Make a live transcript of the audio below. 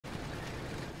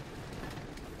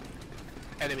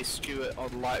Enemy Stuart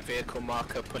on light vehicle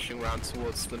marker pushing round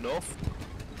towards the north.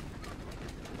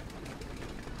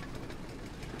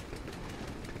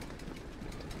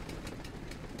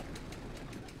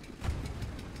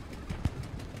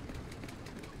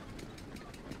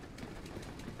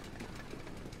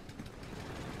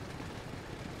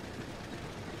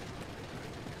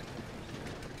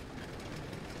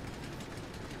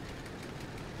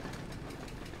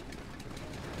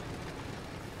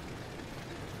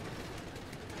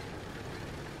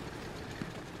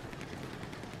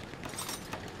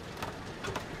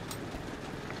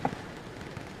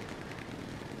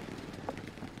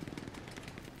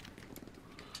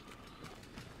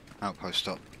 Outpost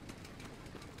stop.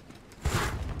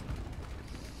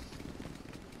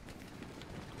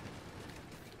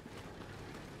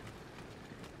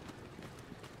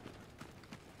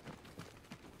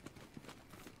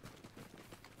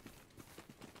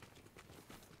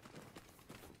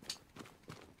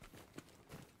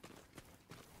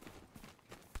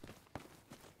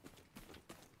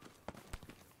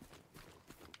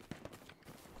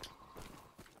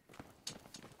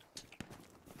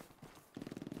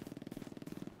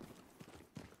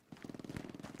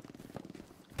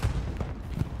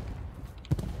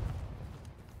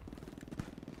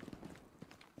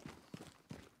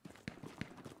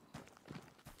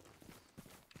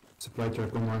 Supply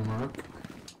truck on my mark.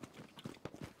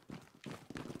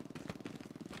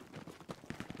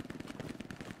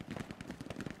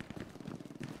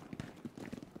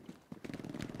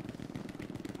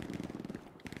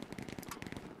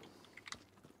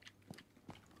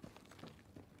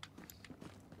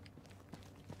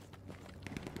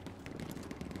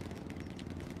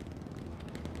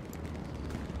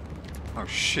 Oh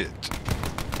shit.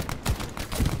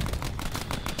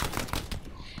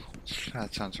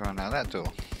 Had time to run out that door.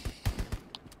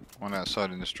 One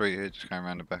outside in the street here, just going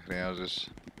around the back of the houses.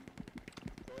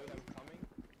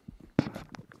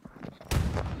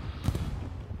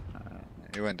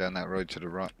 He went down that road to the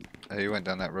right. He went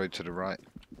down that road to the right.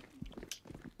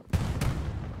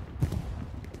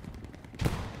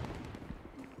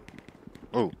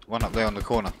 Oh, one up there on the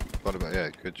corner. Got about, yeah,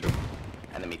 good job.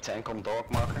 Enemy tank on dog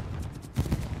marker.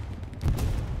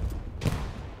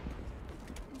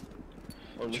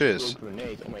 Oh, Cheers.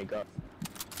 Grenade. Oh my god.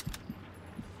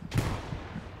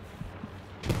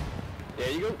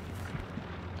 There you go.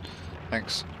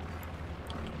 Thanks.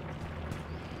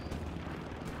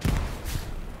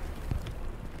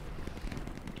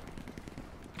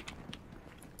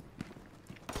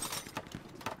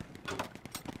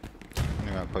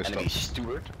 Anyway, outpost Enemy up.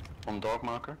 Stewart on dog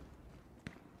marker.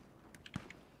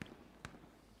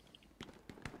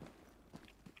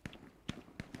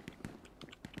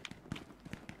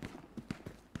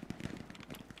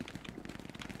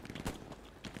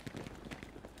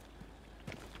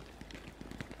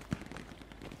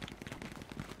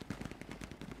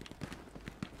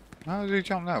 How did he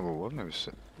jump that wall? I've never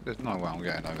seen. There's no way I'm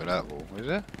getting over that wall, is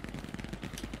there?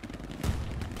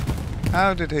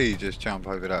 How did he just jump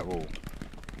over that wall?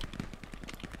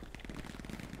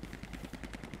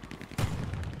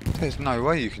 There's no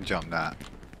way you can jump that.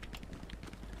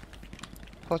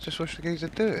 I just wish the geezer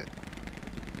do it.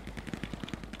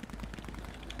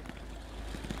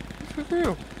 For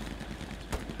real.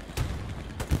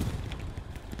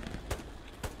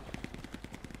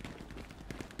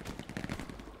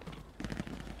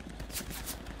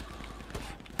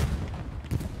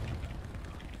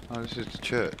 Oh, this is the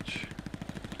church.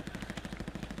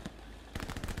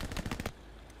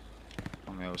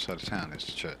 On the other side of town is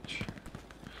the church.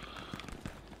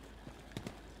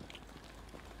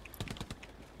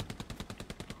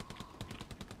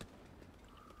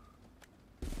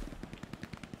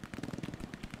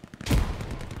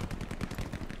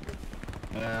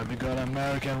 We got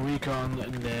American recon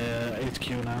in the HQ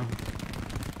now.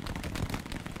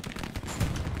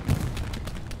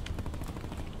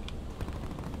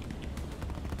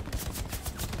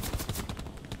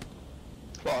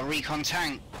 What, a recon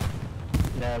tank?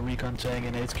 Yeah, recon tank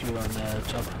in HQ on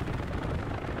top.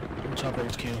 Top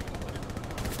HQ.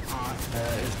 Alright.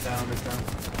 It's down, it's down.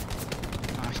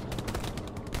 Nice.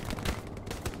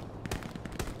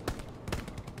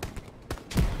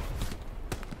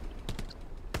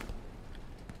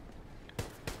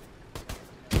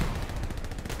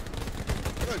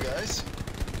 Hello guys.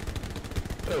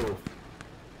 Oh.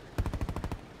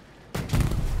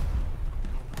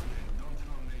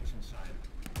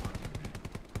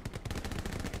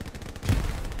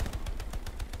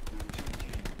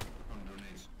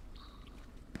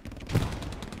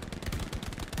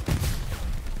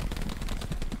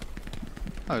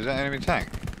 Oh, is that enemy tank?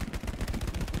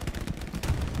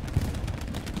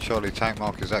 Charlie tank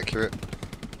mark is accurate.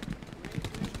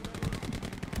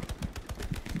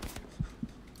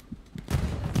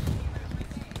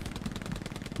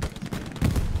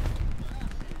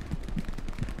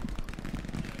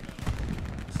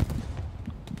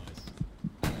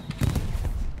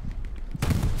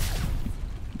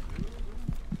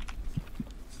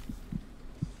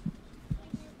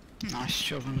 Nice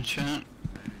job on the chat.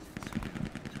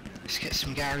 Let's get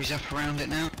some Garys up around it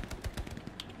now.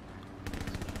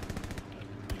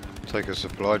 Take a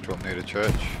supply drop near the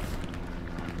church.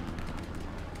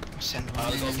 I'll send one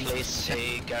I'll go in. place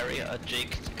a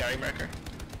Gary marker.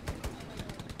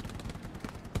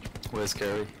 Where's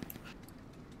Gary?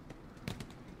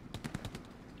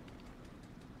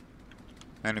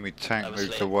 Enemy tank I was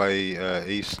moved late. away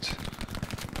east.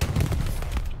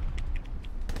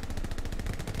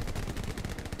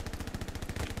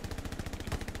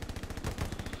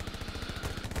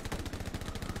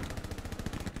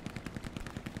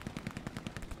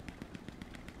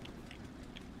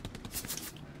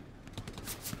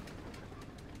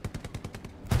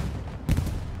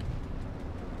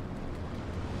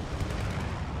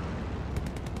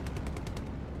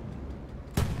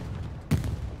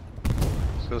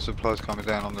 Still supplies coming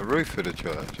down on the roof of the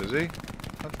church, is he?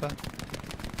 Okay.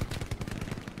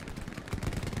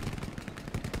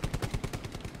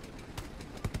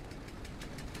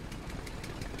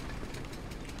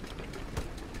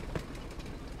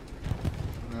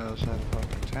 Where else that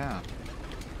fucking town?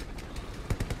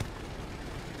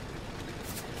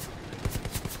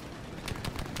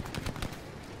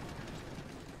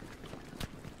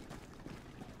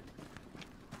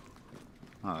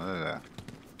 Oh, there they are.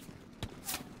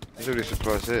 There's already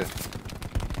supplies here.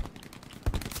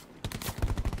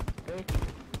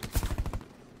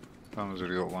 Someone's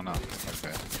already got one up.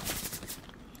 Okay.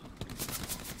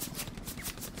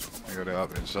 They got it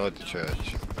up inside the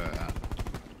church.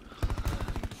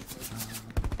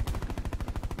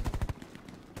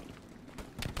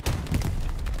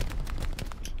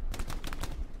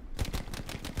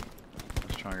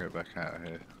 Let's try and get back out of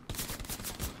here.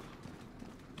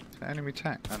 Is that enemy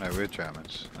tank? Oh no, we're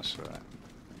Germans. That's alright.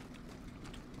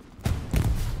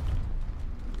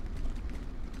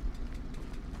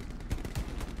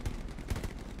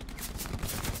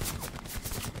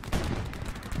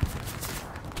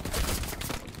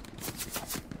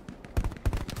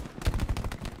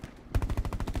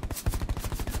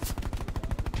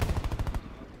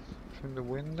 From the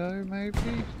window,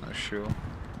 maybe? Not sure.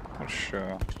 Not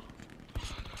sure.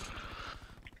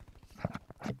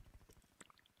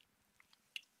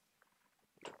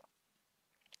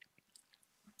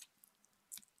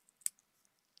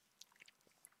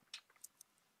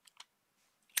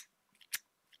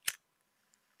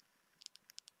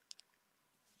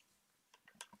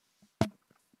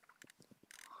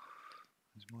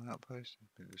 Has my outpost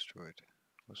been destroyed?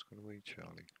 What's got away,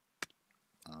 Charlie?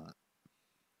 Alright.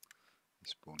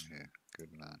 Spawn here.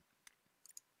 Good man.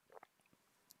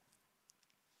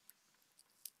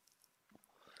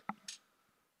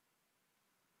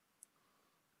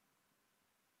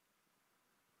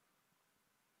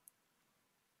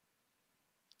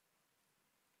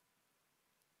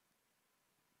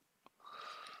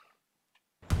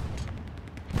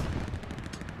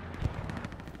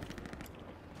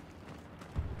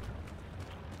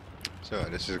 So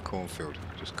this is a cornfield.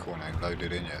 Just corn ain't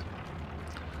loaded in yet.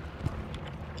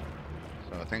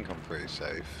 So I think I'm pretty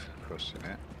safe crossing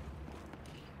it.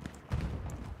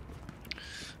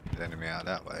 There's enemy out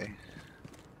that way.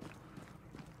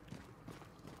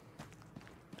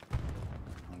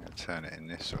 I'm going to turn it in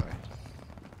this way.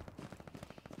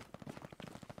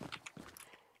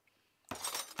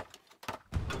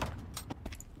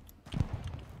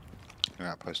 Your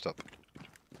outpost up.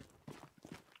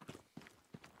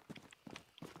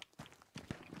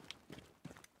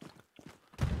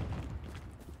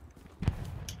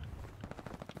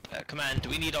 Command, do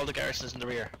we need all the garrisons in the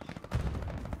rear?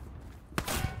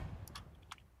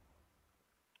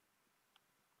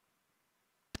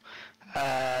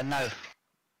 No.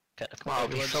 Okay, come I'll on,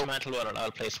 be we'll full. dismantle one and I'll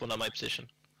place one on my position.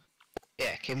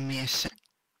 Yeah, give me a sec.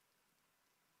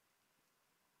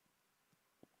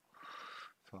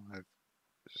 5,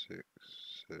 6,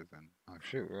 7. Oh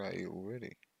shit, we're at 8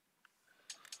 already.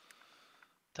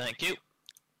 Thank you.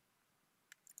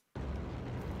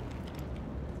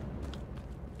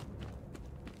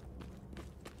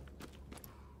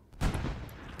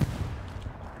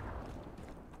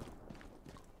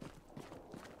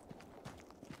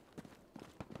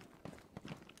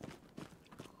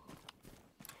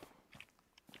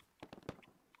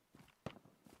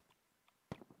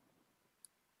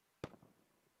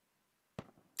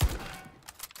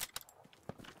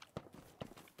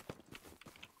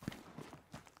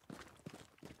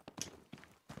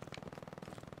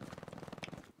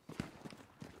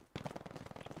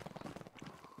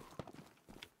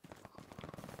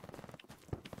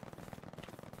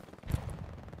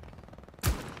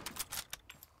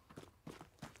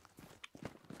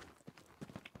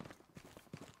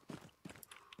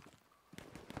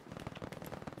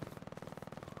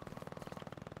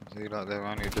 Is he like their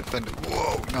only defender?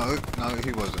 Whoa! No,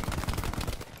 he wasn't.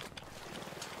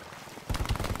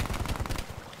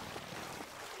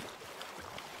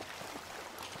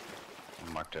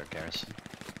 Mark their garrison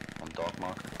on dog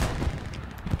marker.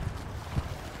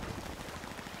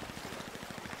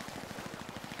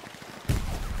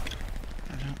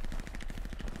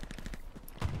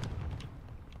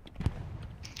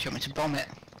 Do you want me to bomb it?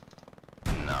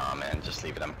 Nah, man, just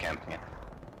leave it. I'm camping it.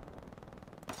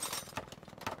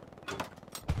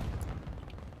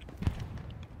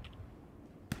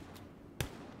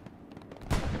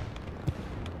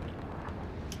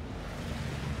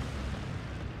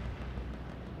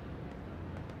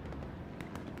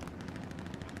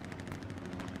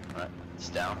 Alright, it's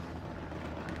down.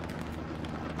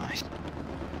 Nice.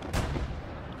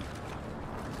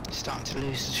 Starting to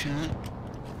lose the shot.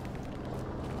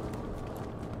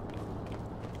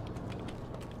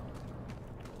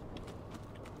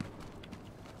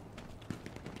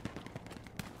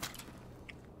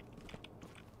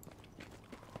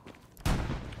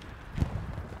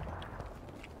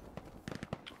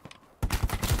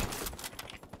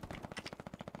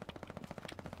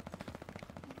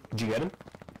 Did you get him?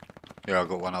 Yeah, I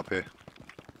got one up here.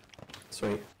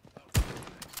 Sweet.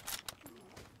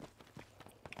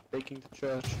 Taking the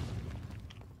church.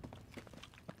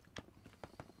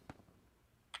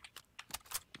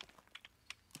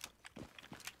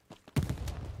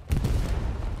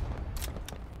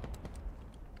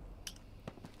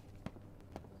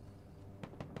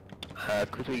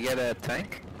 Could we get a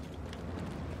tank?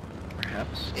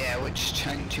 Perhaps. Yeah, which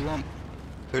tank do you want?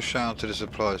 Push down to the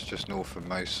supplies just north of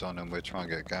Mason and we'll try and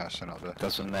get garrison up there.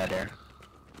 Doesn't matter.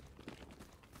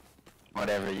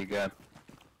 Whatever you got.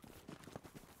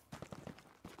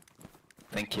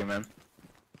 Thank you, man.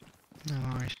 No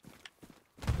worries.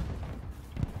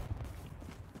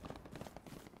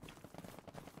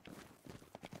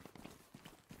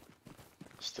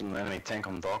 Still an enemy tank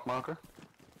on dog marker.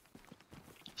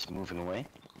 It's moving away.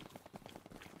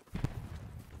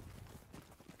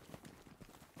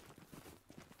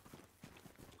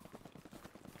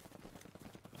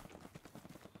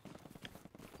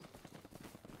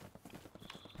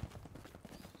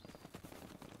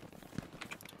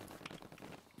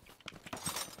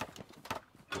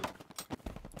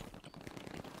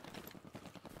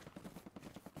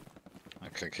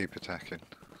 Okay, keep attacking.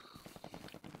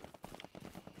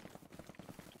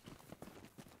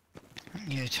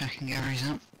 You're attacking Gary's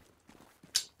up.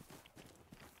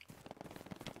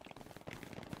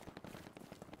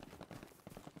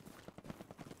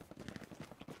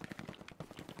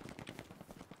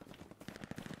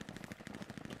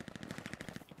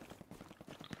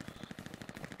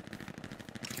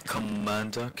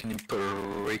 Commander, can you put a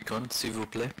recon, s'il vous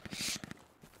plaît?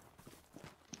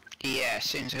 Yeah, as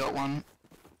soon as I got one.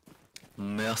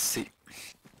 Merci.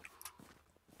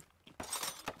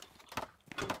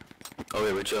 Oh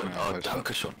yeah, we're German. Ja, Oh, weiß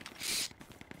danke schon.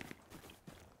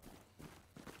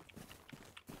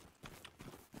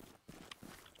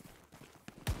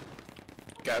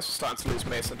 Guys, we're starting to lose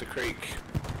Mason to Creek.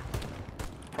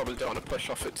 Probably don't want to push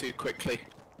off it too quickly.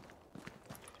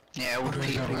 Yeah, all the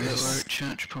people that were at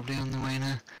church probably on the way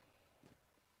now.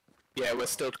 Yeah, we're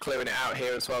still clearing it out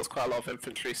here as well. There's quite a lot of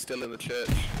infantry still in the church.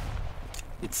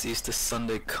 It's Easter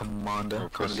Sunday, Commander. Well,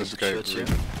 Can't press leave the escape, church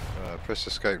here. press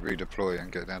escape, redeploy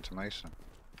and get down to Mason.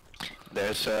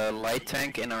 There's a light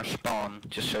tank in our spawn,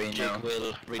 just so you know. Jake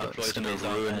will redeploy It's to gonna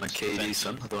Maison ruin and my KD, prevent-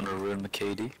 son. I don't wanna ruin my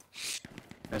KD.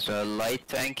 There's a light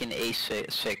tank in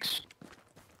A6.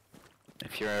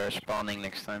 If you're spawning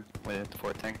next time with the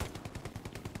 4 tank.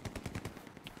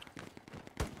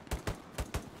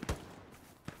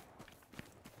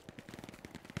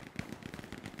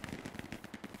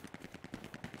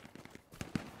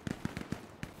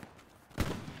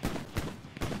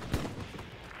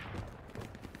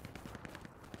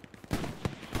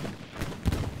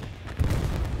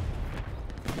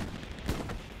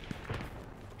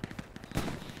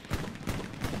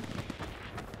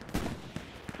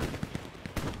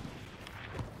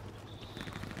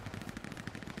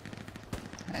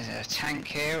 There's a tank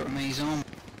here at Maison.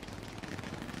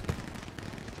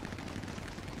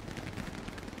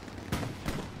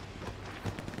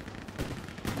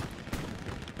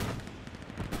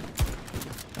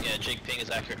 Yeah, Jake ping is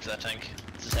accurate for that tank.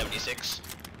 It's a 76.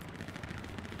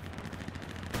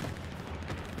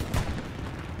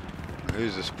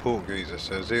 Who's the support geezer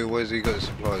says? Where's he got his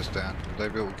supplies down? Have they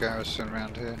built a garrison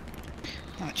around here?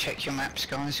 Oh, check your maps,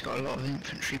 guys. Got a lot of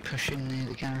infantry pushing near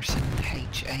the garrison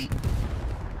H8.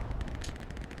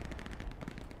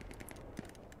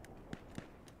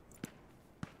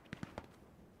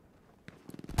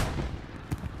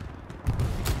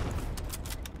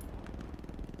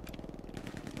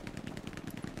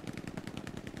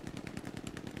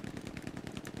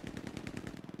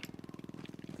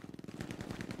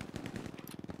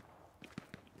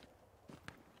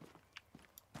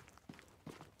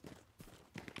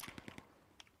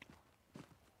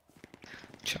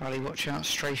 Charlie, watch out,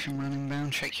 strafing running down,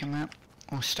 check your map,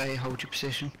 or stay, hold your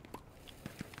position.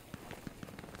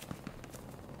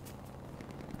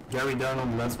 Gary down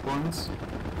on the last spawns.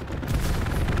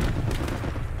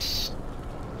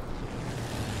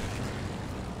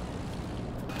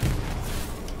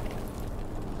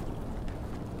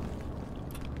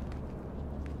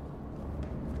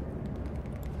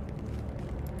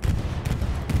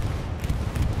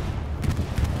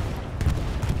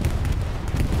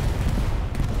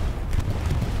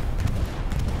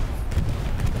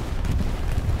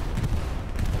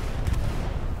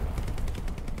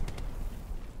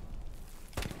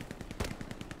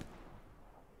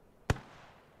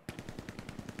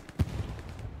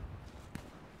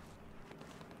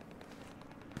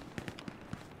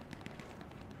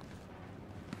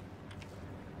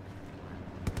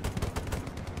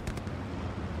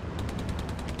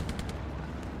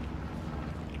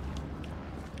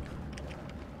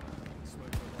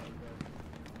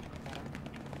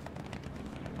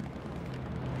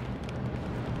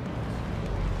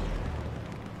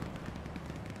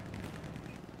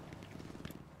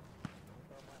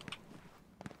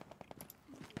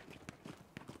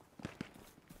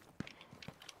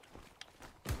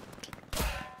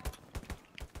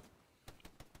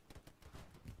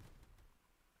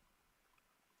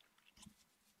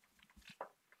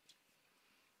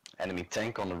 Enemy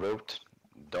tank on the road.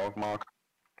 Dog mark.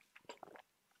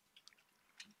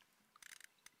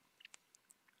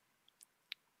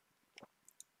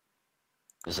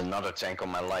 There's another tank on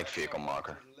my light vehicle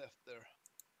marker. Left there.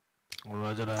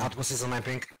 Roger that. Outpost is on my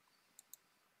ping.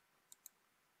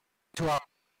 2 out.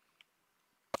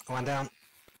 One down.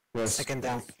 Yes. Second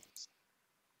down.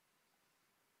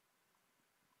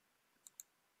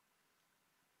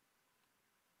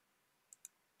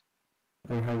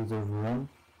 I have the one.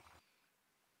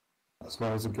 As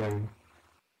well as a Gary.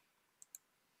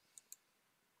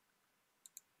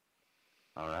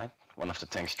 Alright, one of the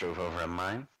tanks drove over a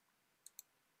mine.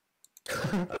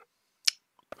 Come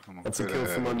on, That's a clear kill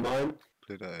that from my ahead. mine.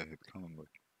 Clear that ahead, come on boy.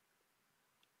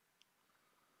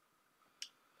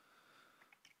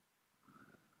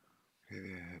 Clear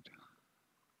the ahead.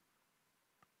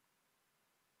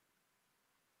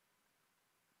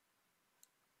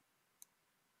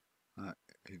 Ah,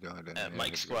 he died in the Mike,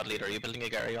 end. squad leader, are you building a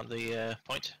Gary on the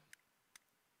point?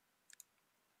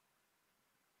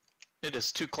 It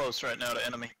is too close right now to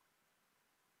enemy.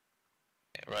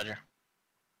 Okay, roger.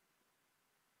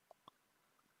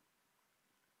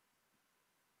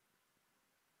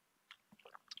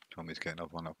 Tommy's getting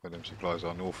up on up where them supplies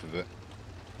are north of it.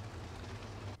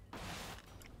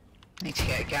 Need to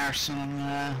get a garrison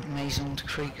on Maison de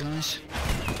Creek, guys.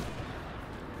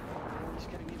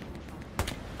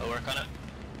 I'll work on it.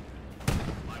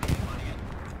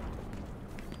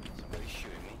 Somebody's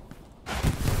shooting me.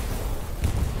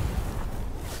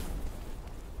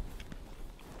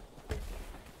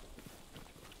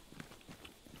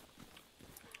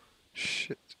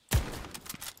 Shit. I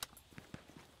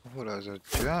thought that was a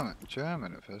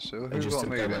German at first, so They who just got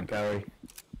took me down then? that Gary.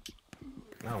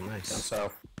 Oh, nice. Down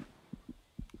south.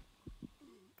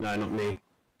 No, not me.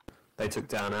 They took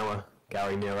down our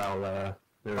Gary near our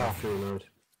fuel node.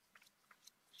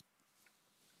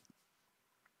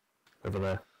 Over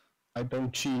there. I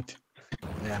don't cheat.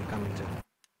 Yeah, I'm coming to.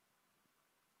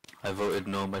 I voted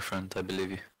no, my friend, I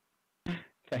believe you.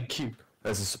 Thank you.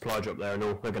 There's a supply drop there and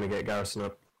all. We're gonna get garrison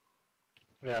up.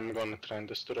 Yeah, I'm gonna try and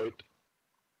destroy it.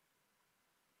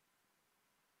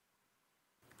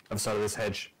 Other side of this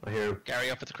hedge. I hear him.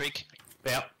 Gary up at the creek.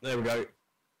 Yeah, there we go.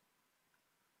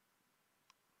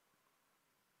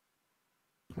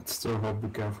 Let's still hope, be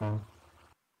careful.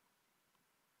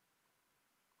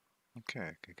 Okay,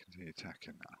 I can continue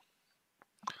attacking now.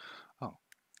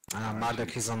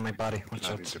 Marduk is on my body. Watch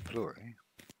Bloody out. deploy.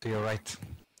 To your right.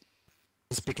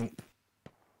 He's picking.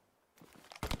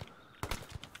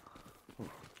 It's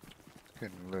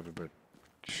getting a little bit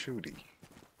shooty.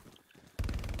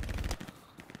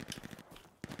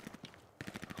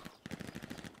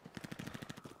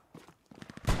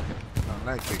 I'm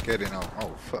likely getting on.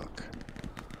 Oh fuck.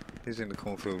 He's in the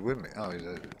cornfield with me. Oh, is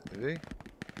he?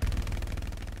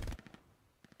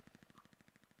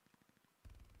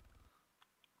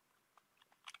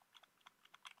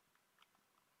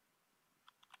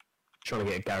 Trying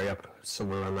to get Gary up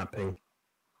somewhere around that ping.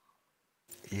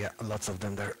 Yeah, lots of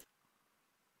them there.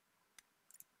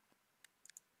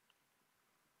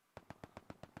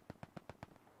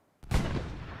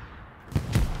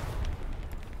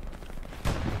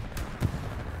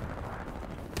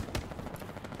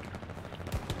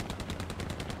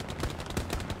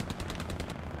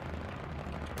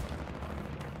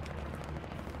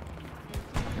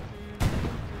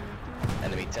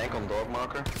 Tank on dog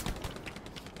marker.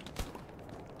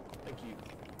 Thank you.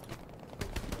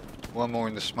 One more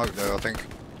in the smoke there, I think.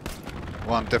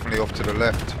 One definitely off to the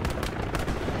left.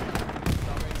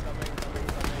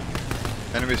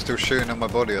 Enemy's still shooting at my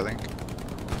body, I think.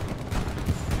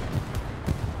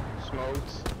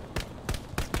 Smokes.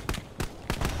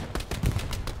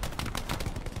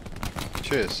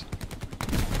 Cheers.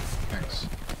 Thanks.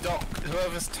 Doc,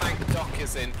 whoever's tank Doc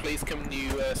is in, please can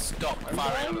you stop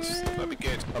firing on us? That'd be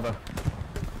good. Cover.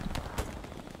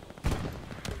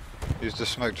 Use the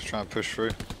smoke to try and push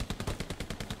through.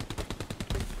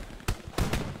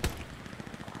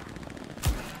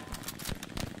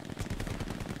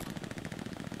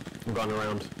 I'm going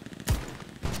around.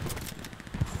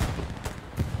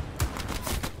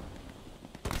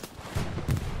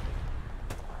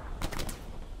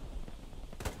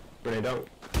 Grenade out.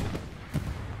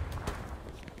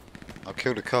 I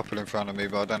killed a couple in front of me,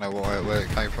 but I don't know where it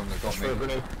came from that got me.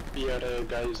 Grenade. The other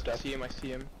guy is dead. I see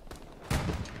him.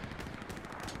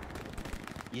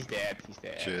 He's dead, he's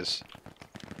dead. Cheers.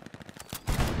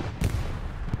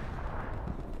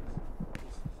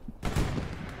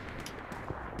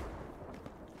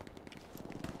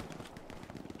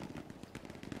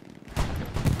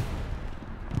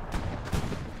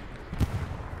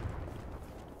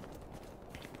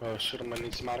 Sherman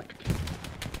is marked.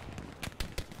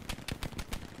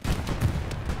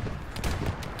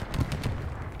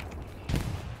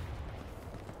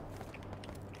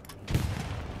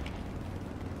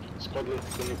 Squadlet,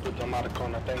 can you put a mark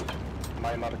on a tank?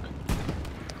 My mark.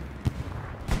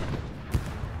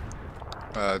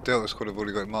 Delta squad have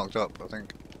already got it marked up, I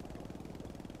think.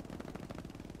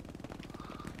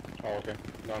 Oh, okay.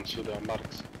 Don't see the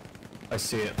marks. I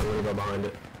see it. I'm gonna go behind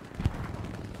it.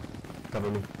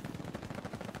 Cover me.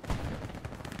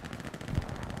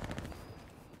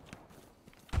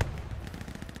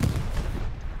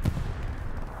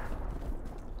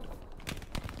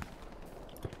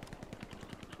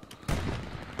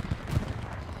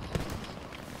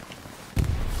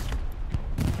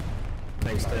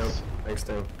 Thanks, Nice. Dale. Thanks,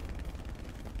 Dale.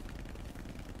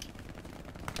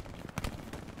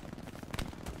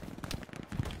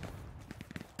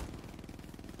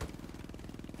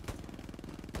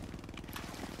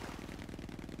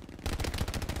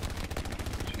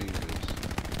 Jesus.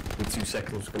 In 2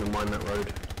 seconds, gonna mine that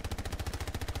road.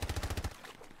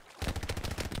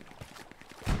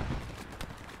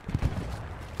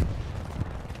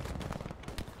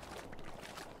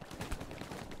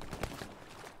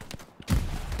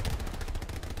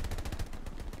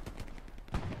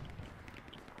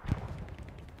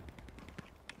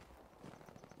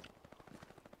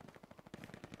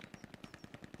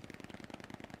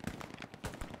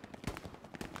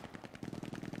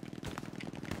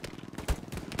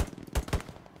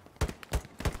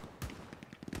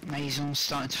 Maison's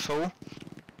starting to fall.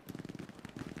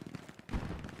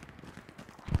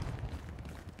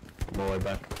 On my way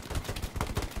back.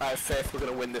 I have faith we're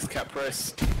gonna win this cap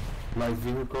race. Light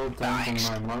vehicle, tank Nice.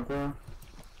 on my marker.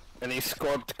 Any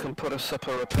squad can put us up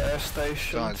a repair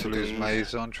station Starting to lose the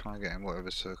maze on, try and get in whatever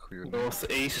circle you're in.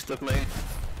 northeast of me.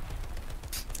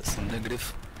 That's a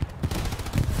negative.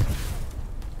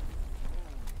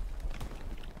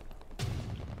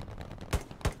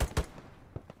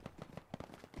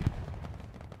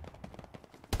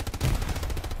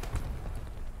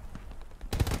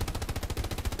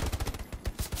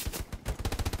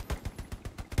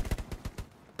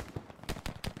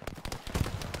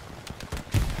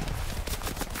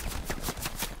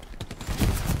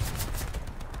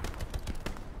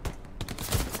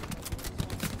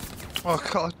 Oh,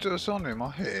 God, I was on him. I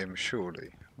hit him, surely.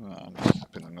 Oh, that's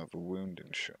been another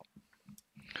wounding shot.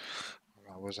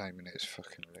 I was aiming at his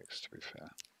fucking legs, to be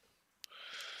fair.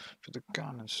 But the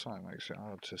gun and sight makes it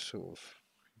hard to sort of...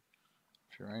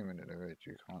 If you're aiming at their head,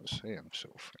 you can't see him,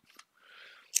 sort of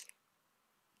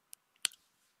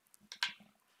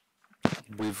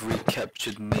thing. We've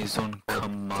recaptured Maison Take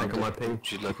Commander. on my ping.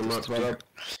 Would you like Come us up, to right do? up.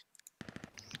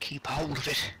 Keep hold of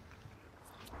it.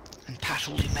 And pat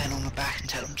all your men on the back and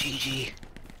tell them GG.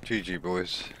 GG,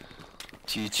 boys.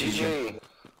 GG.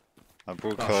 I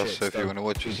broadcast, Oh, shit, so if you stop. want to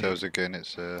watch yourselves again,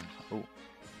 it's oh.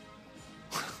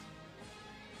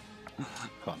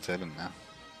 Can't tell him now.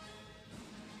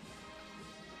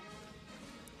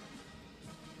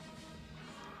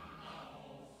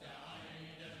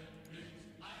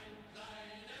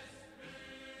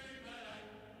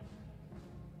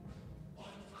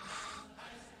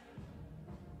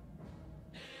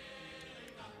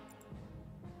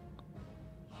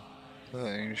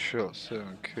 "13 shots,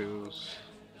 7 kills.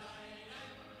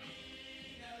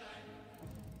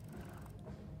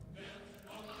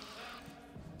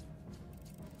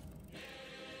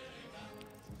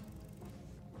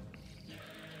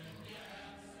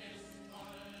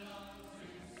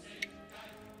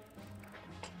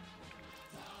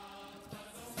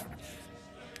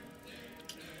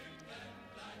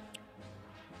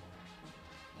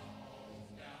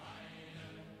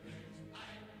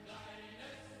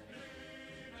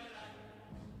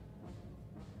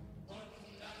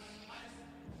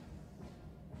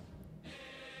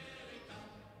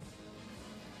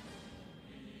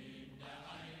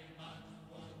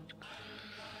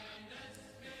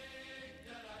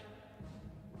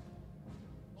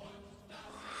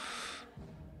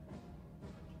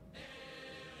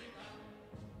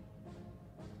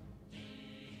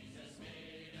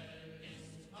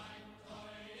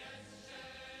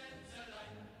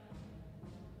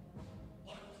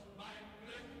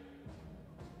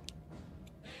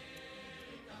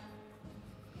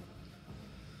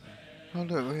 Oh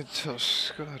look, we had top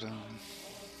squad on.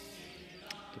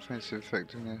 Defensive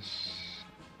effectiveness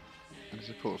and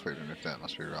support effectiveness, that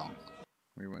must be wrong.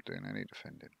 We weren't doing any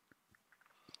defending.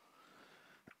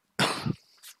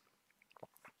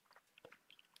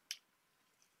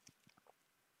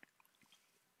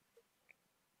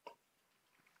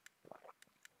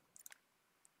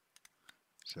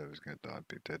 Server's gonna die,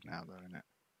 be dead now though, innit?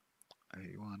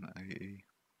 81, 80,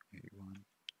 81,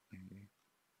 80.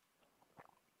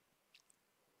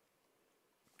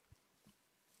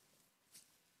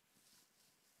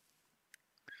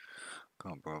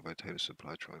 Can't bother, take the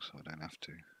supply truck so I don't have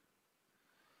to.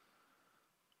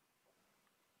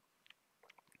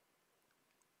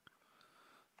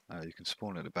 You can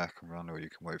spawn at the back and run, or you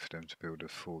can wait for them to build a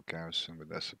full garrison with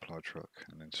their supply truck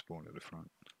and then spawn at the front.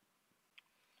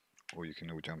 Or you can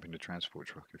all jump in the transport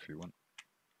truck if you want.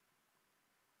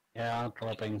 Yeah, I'm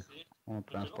dropping on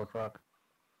transport truck.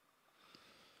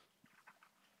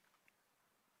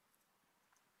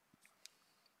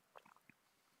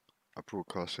 I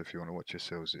broadcast if you want to watch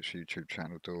yourselves, it's YouTube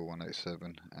channel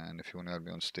Door187, and if you want to add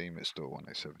me on Steam, it's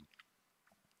Door187.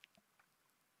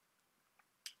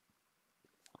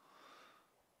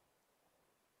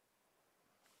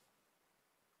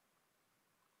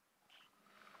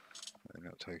 They're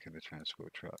not taking the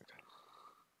transport truck.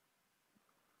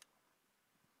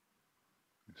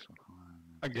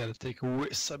 I gotta take a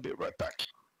whiz, I'll be right back.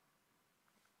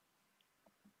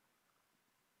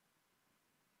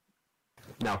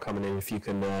 Now coming in, if you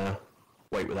can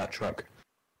wait with that truck.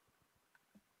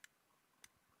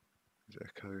 Is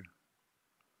Echo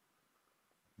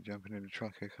jumping in the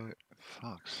truck, Echo?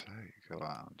 Fuck's sake, oh,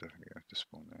 wow, I'm definitely going to have to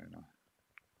spawn there now.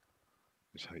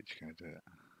 Is H going to do it?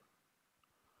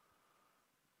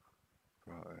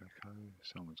 Right, Echo,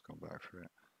 someone's gone back for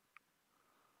it.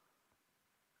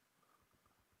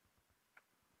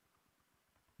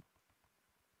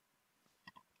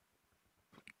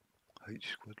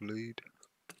 H squad lead.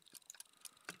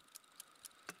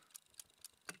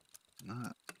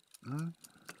 No, no.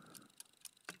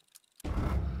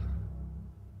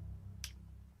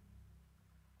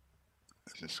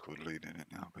 There's a squad lead in it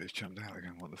now, but he's jumped out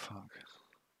again, what the fuck?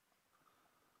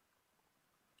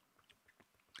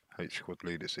 H squad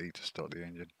lead, it's E to start the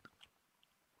engine.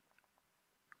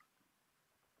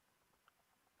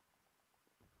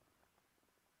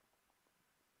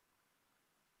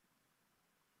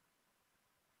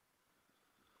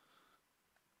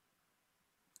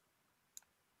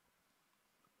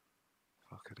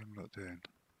 Fuck are them lot doing?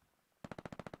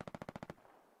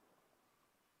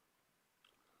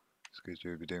 It's because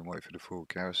you'll be doing wait for the full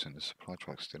garrison, the supply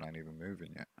truck still ain't even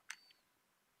moving yet.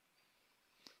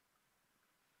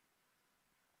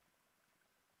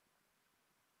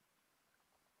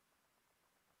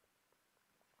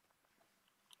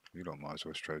 You lot might as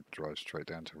well drive straight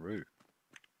down to route.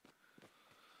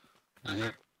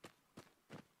 Yeah.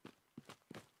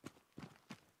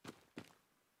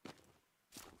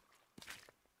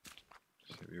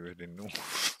 So you're heading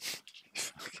north. You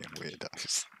fucking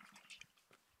weirdos.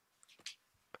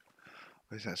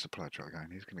 Where's that supply truck going?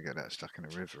 He's gonna get that stuck in a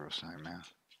river or something now.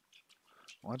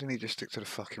 Why didn't he just stick to the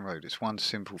fucking road? It's one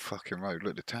simple fucking road.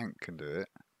 Look, the tank can do it.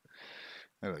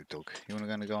 Hello, dog. You wanna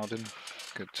go in the garden?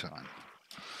 Good time.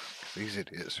 These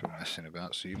idiots are messing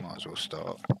about, so you might as well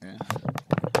start, yeah?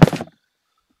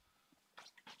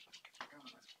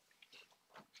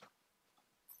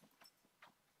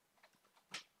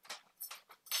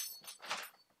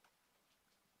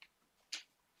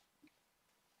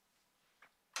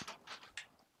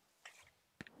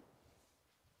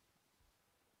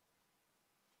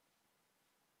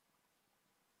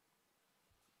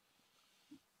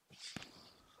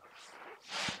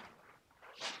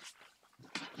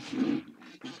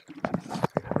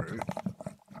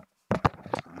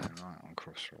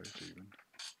 Even. I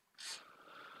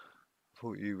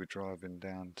thought you were driving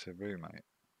down to Rue, mate.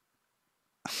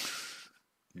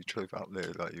 You drove up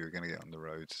there like you were going to get on the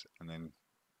roads and then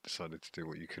decided to do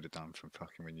what you could have done from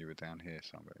fucking when you were down here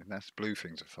somewhere. And that's blue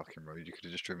thing's a fucking road, you could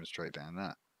have just driven straight down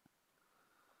that.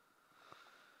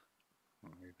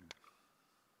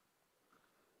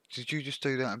 Did you just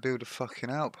do that and build a fucking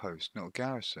outpost, not a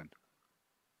garrison?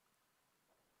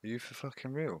 Are you for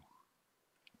fucking real?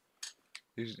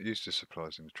 Use the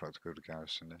supplies in the truck to build a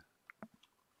garrison there.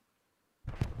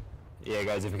 Yeah,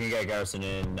 guys, if we can get a garrison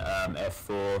in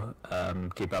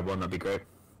F4, keep up one, that'd be great.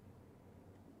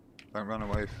 Don't run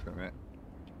away from it.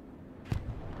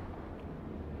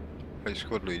 Hey,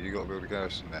 squad lead, you got to build a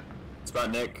garrison there. It's about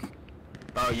Nick.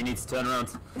 Oh, you need to turn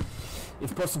around.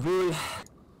 If possible.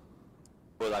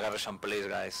 Well, I got some police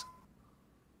guys.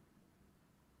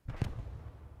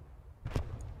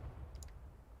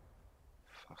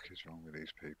 is wrong with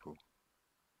these people?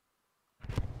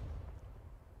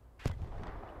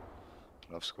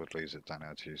 I love squad leaders that don't know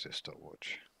how to use their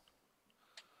stopwatch.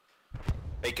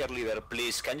 Baker leader,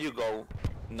 please, can you go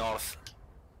north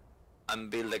and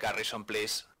build the garrison,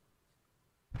 please?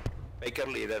 Baker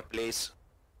leader, please.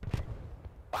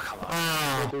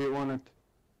 Where do you want it?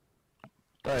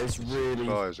 That is really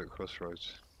Fires at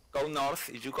crossroads. Go north.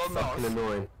 If you go fucking north,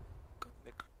 annoying.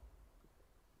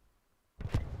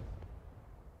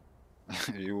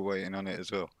 You were waiting on it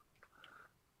as well.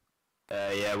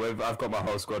 Yeah, I've got my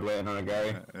whole squad waiting on a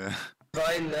Gary. Yeah.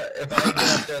 If I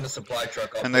get up there in the supply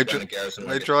truck, I'll And put down the garrison.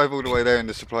 they drive all the way there in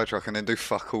the supply truck and then do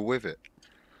fuck all with it.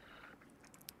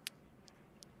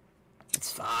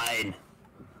 It's fine.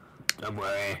 Don't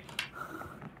worry.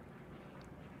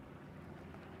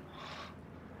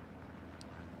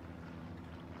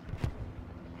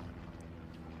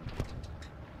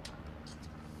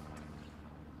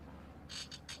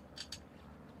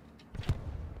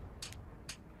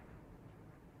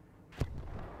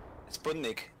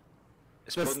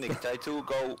 Sputnik, try to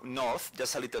go north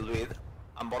just a little bit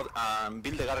and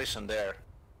build the garrison there.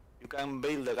 You can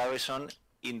build the garrison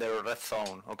in the red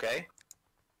zone, okay?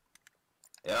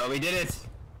 Yeah, we did it.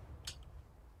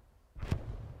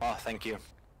 Oh, thank you.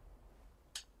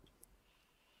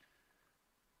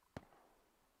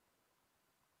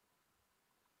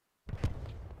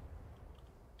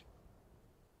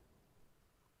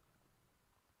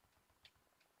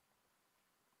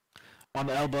 On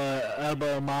the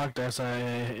elbow mark, there's a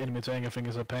enemy tank. I think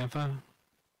it's a Panther.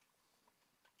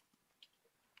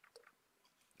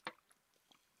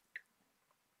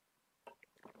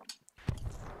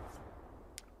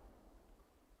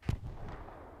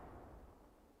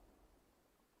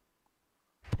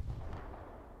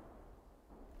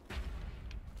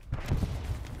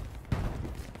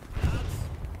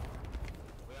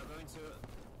 We are going to.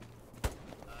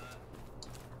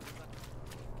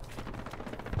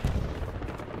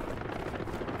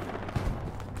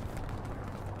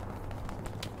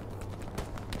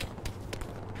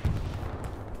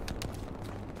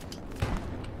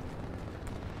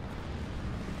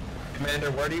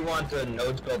 Commander, where do you want the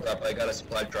nodes built up? I got a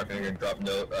supply truck and I'm gonna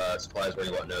drop supplies where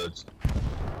you want nodes.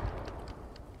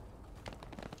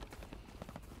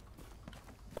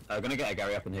 I'm gonna get a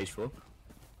Gary up in H4.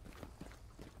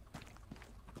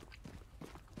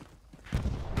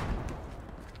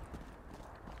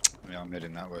 Yeah, I'm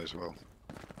heading that way as well.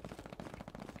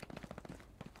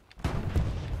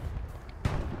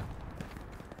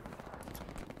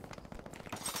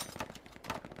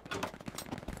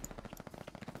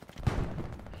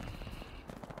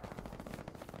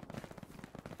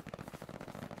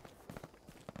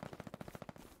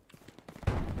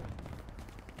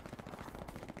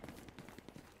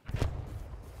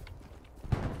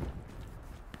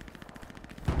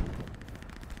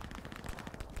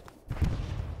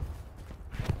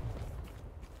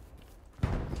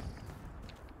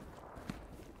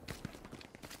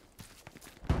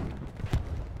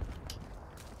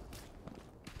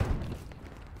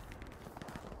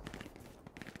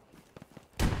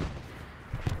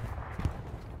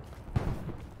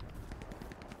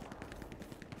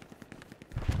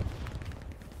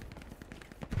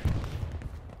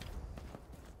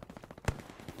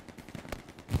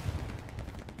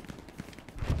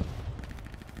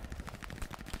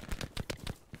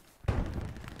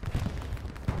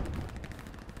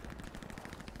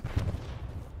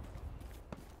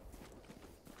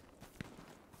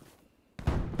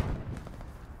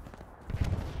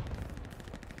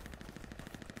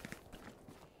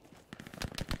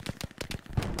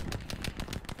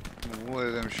 Where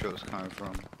are them shots coming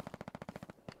from?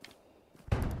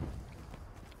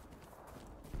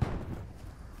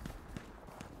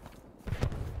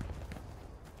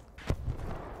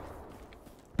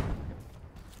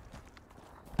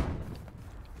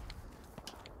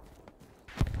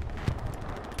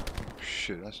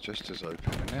 Shit, that's just as open,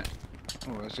 isn't it?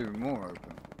 Oh, that's even more open.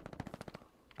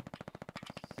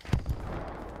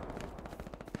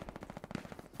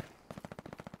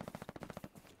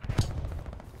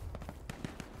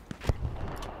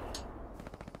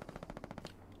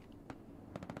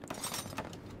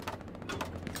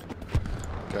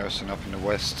 Garrison up in the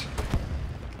west.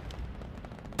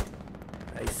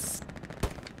 Nice.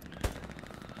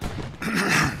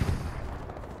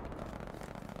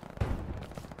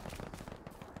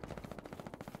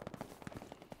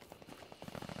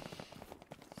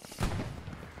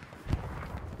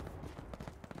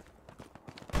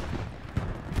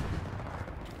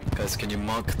 Guys, can you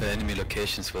mark the enemy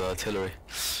locations with artillery?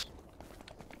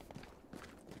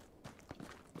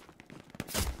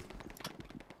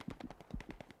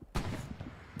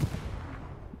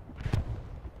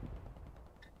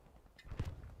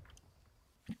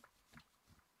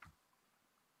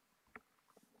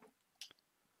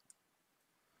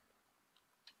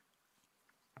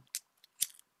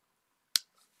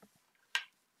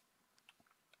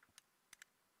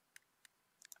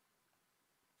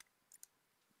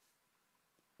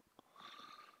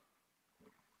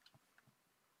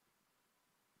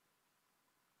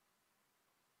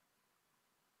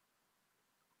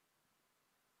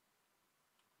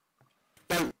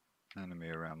 Enemy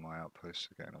around my outpost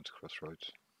are getting onto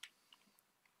crossroads.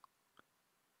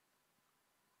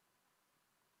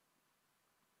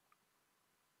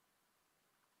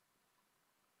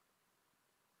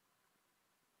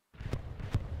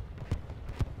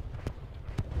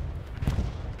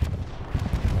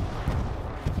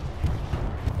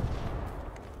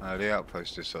 The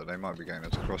outpost is so they might be getting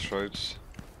onto crossroads.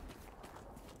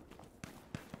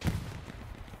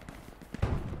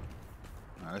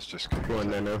 Let's just keep going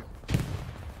there now.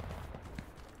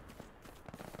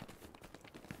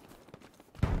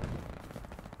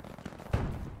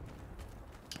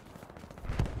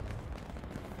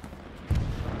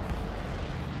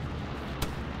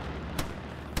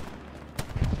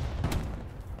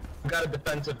 Got a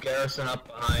defensive garrison up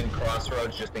behind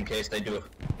crossroads just in case they do a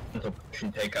frontal push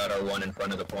and take out our one in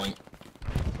front of the point.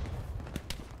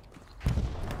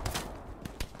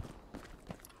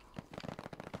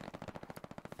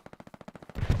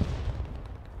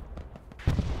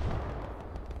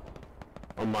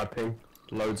 On my ping,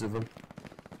 loads of them.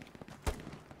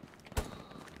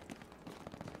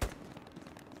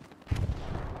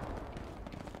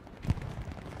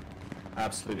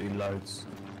 Absolutely loads.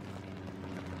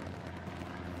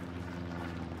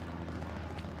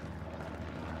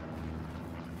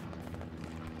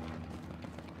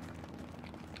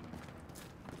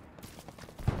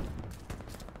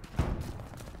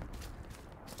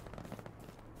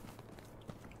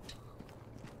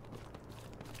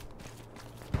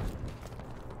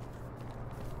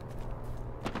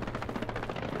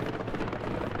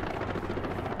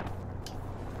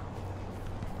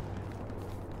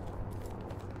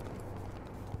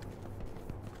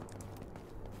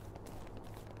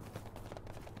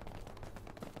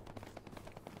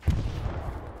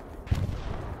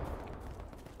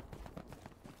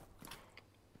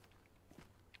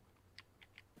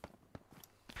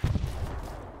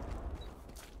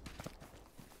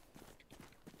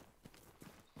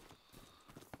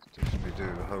 Definitely do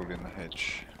a hole in the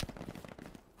hedge.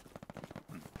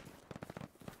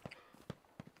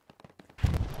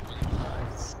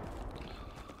 Nice.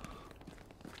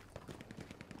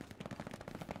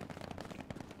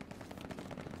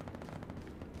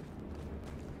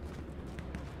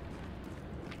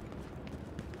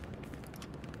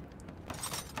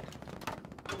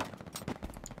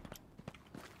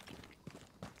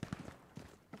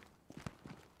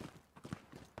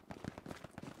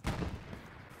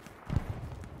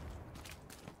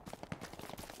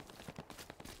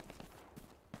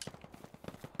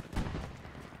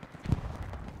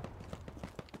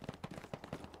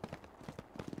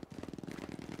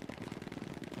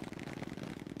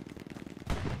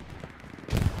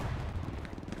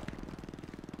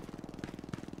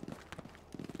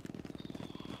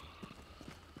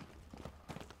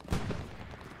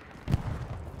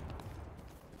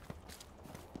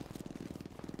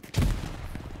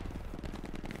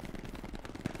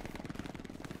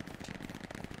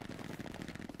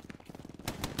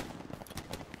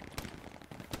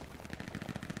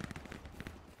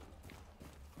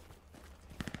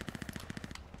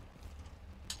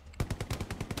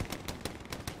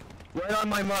 Right on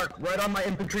my mark, right on my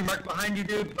infantry mark, behind you,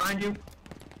 dude, behind you.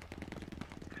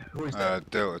 Who is that?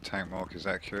 Delta tank mark is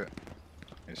accurate.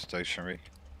 It's stationary.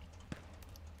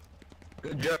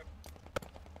 Good job.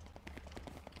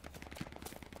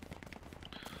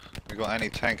 We got any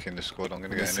tank in the squad? I'm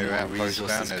gonna get a new outpost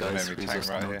down. There's an enemy tank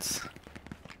right here.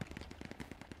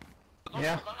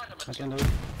 Yeah, I can do it.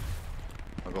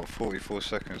 I've got 44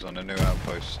 seconds on the new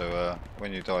outpost, so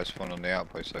when you die spawn on the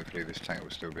outpost, hopefully this tank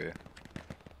will still be here.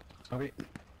 Sorry.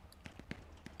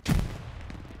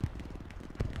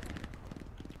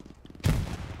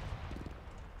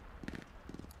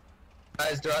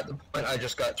 Guys, they're at the point I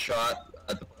just got shot.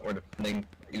 At the point we're defending.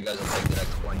 You guys will take the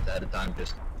next point at a time,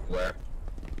 just where.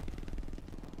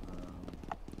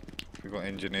 We've got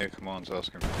engineer commands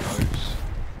asking for notes.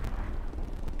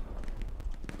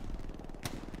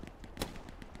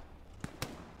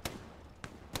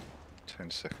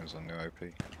 Seconds on new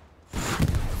OP.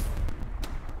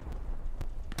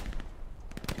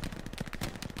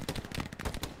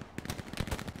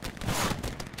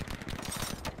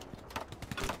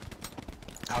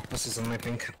 Outpost is on my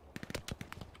ping.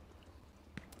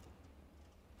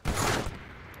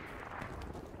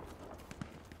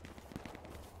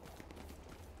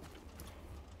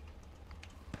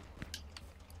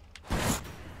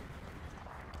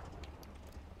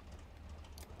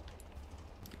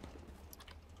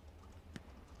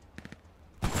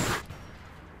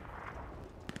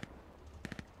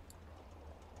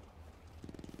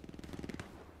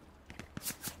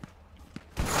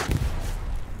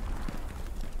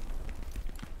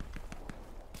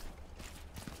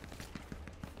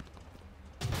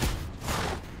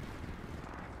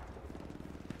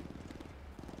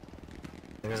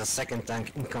 There's a second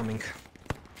tank incoming.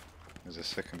 There's a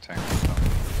second tank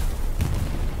incoming.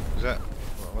 Is that...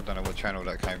 Well, I don't know what channel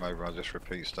that came over, I just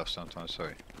repeat stuff sometimes,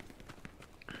 sorry.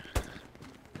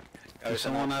 Does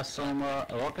someone have some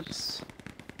rockets?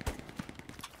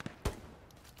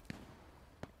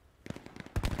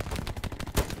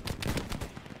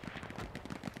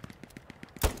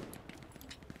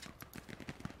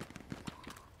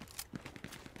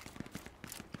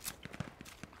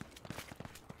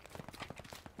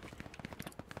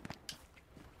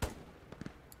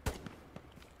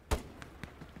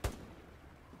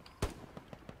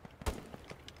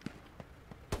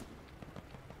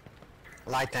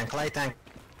 Light tank, light tank.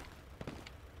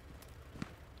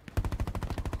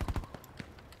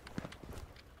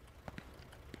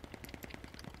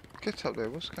 Get up there,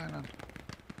 what's going on?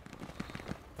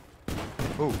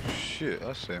 Oh shit,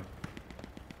 I see him.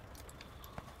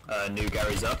 New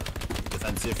Gary's up.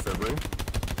 Defensive for a room.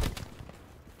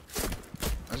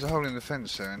 There's a hole in the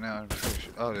fence there and now I'm pretty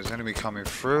sure... Oh, there's enemy coming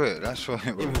through it, that's what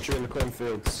it was. Infantry in the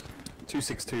cornfields.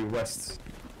 262 west.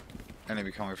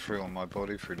 Enemy coming through on my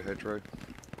body through the hedgerow.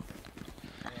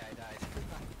 Yeah, I died.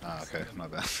 Ah, okay, my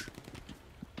bad.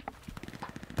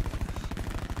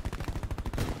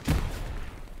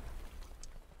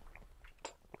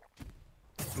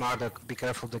 Marduk, be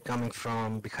careful, they're coming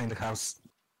from behind the house.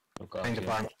 Behind the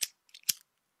barn.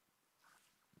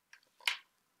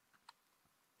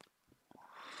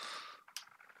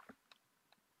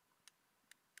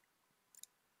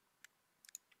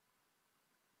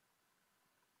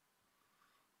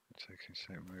 Taking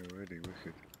something already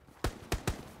wicked.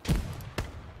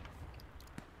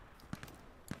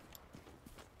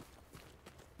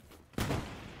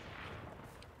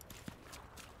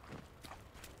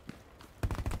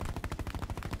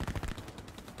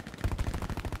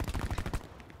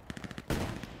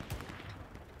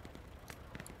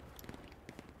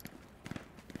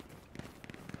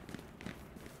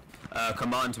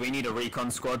 Command, we need a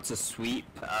recon squad to sweep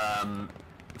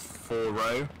 4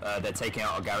 row. They're taking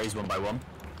out our Garys one by one.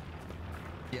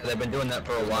 Yeah, they've been doing that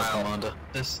for a while.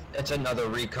 It's another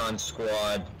recon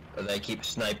squad. They keep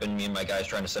sniping me and my guys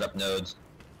trying to set up nodes.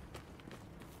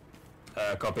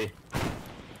 Copy.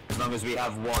 As long as we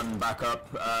have one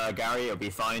backup, Gary, it'll be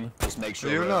fine. Just make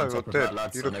sure You're we're on alive top or of dead? that,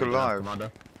 lads. You I look know we don't have alive.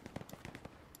 Commander.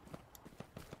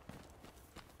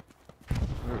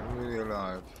 You look really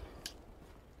alive.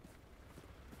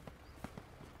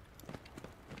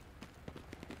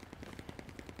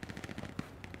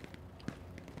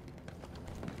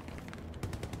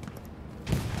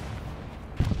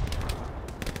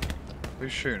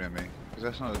 Who's shooting at me? Because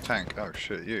that's not a tank. Oh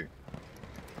shit, you.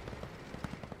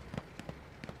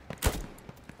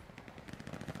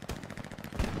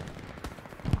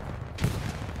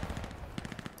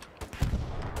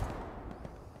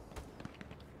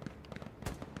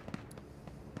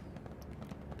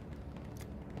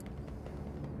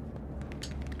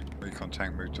 Recon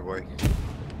tank moved away.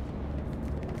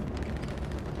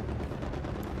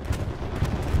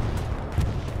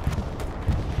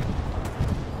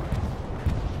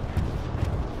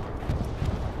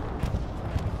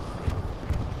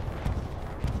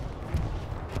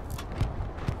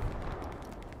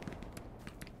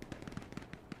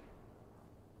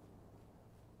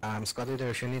 Squad leader,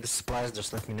 if you need the supplies,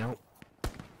 just let me know.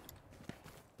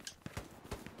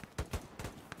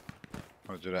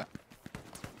 I'll do that.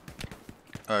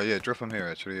 Yeah, drop them here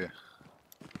actually,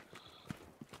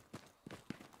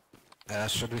 yeah.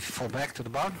 Should we fall back to the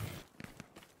barn?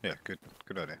 Yeah, good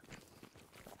idea.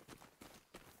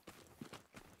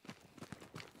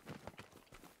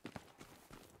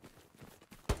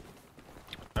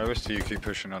 Rest of you keep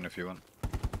pushing on if you want.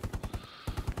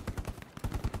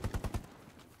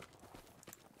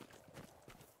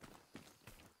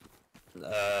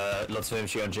 Lots of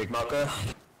infantry on Jig Marker.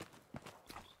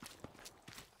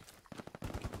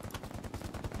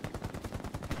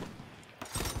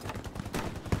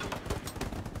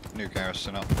 New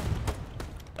garrison up.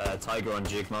 Tiger on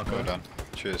Jig Marker. Well done.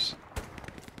 Cheers.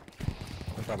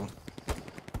 No problem.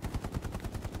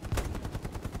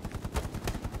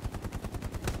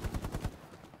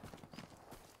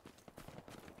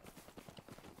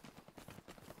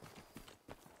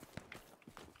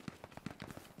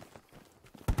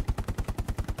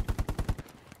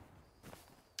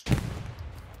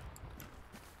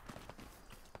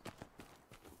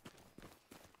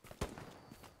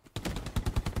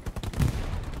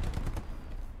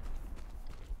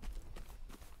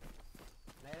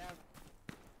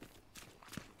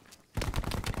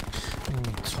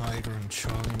 Tiger and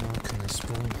Charlie Mark in the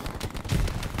spawn.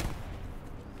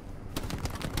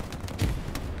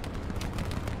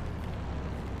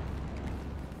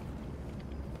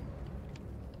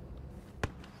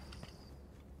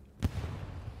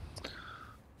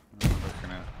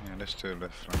 let's do a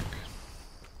left flank.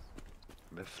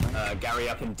 Left flank. Gary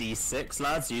up in D6,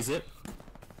 lads, use it.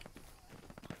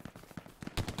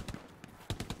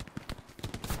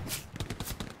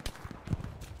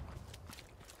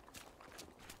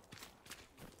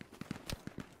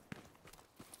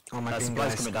 Oh my ping,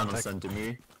 supplies guys. coming down on Saint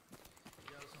Denis.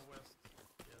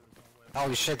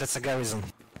 Holy shit, that's a garrison.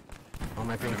 Oh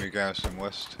my ping. Enemy garrison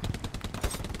west.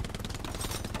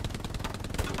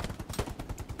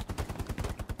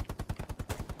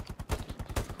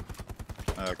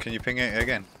 Can you ping it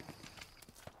again?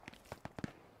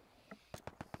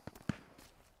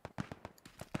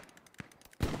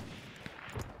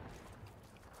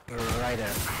 Right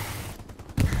there.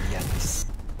 Yes.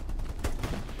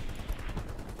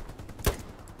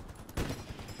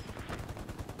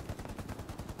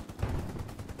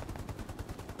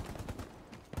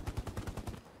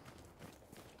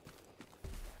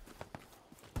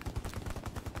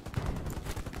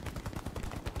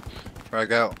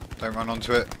 Frag out, don't run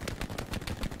onto it.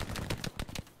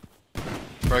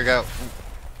 Frag out.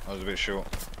 That was a bit short.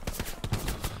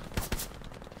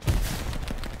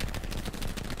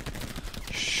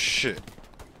 Shit.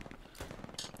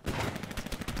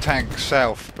 Tank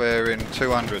south, bearing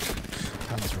 200.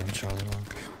 Panzer on Charlie Mark.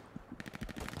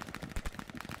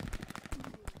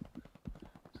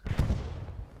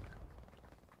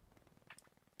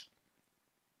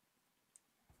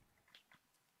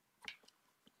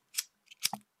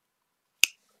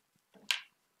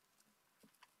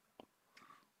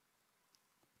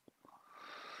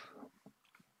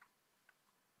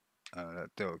 That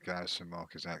Delta garrison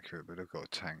mark is accurate, but they've got a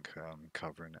tank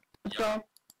covering it. Let's go.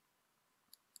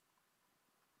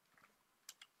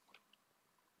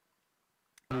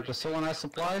 Does someone have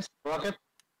supplies? Rocket?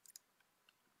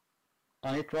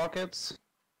 I need rockets.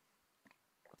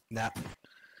 Nah.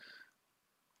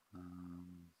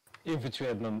 Infantry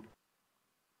at them.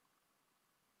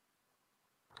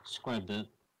 Squad dead.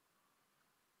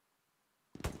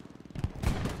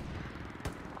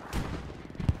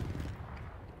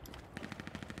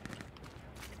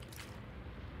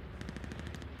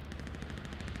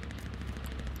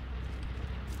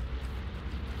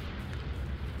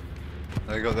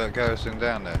 They got that garrison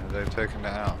down there, they've taken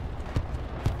that out.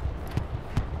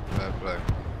 Fair play.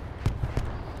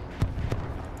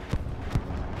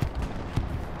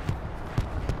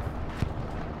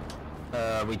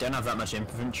 We don't have that much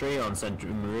infantry on Saint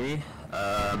Marie.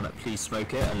 Please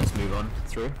smoke it and let's move on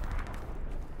through.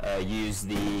 Use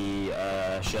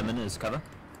the Sherman as cover.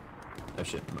 Oh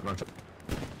shit, wrong shot.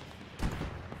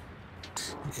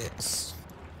 Yes.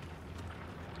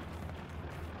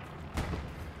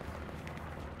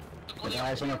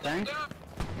 Guys on the tank?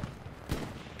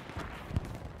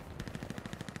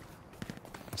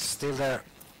 Still there.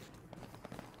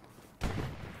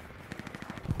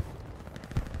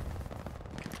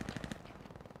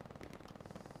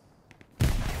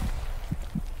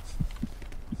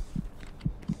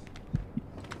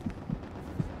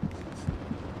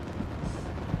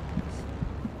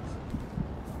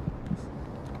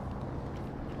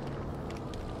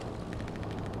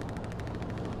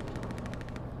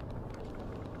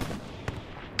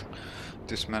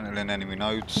 Dismantling enemy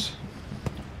nodes.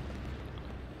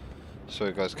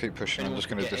 So guys, keep pushing. I'm just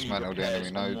going to dismantle the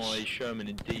enemy nodes. My Sherman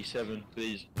in D7,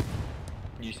 please.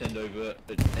 Can you send over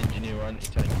an engineer or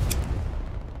anti-tank?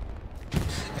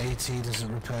 AT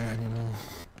doesn't repair anymore.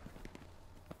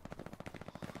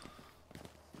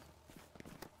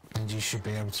 And you should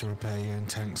be able to repair your own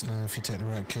tanks now if you take the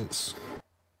right kits.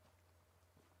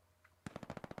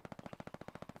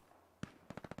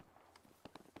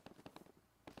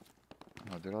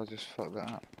 Oh, did I just fuck that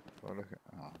up? Oh, look at,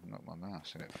 oh, not my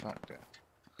mouse and it fucked it.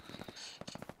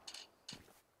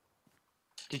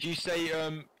 Did you say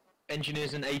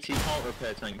engineers and AT can't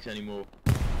repair tanks anymore?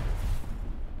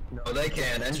 No, they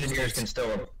can. Engineers can still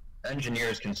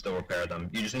repair them.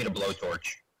 You just need a blowtorch.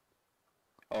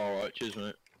 Alright, cheers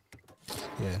mate.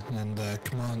 Yeah,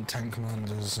 and tank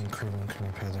commanders and crewmen can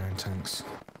repair their own tanks.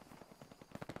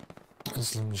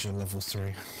 As long as you're level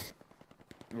 3.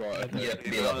 Right, okay. Yeah,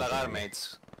 you don't lagar,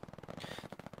 mates.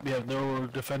 We have no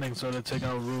defending, so let's take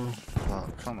our rule. Oh,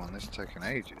 come on, this is taking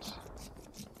ages.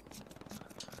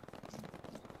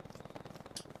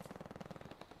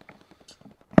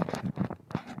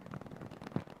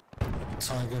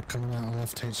 Tiger coming out of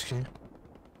left HQ.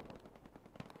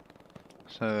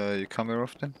 So, you come here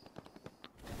often?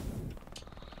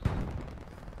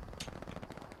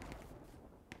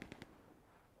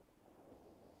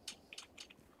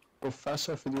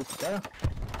 Professor för ditt där.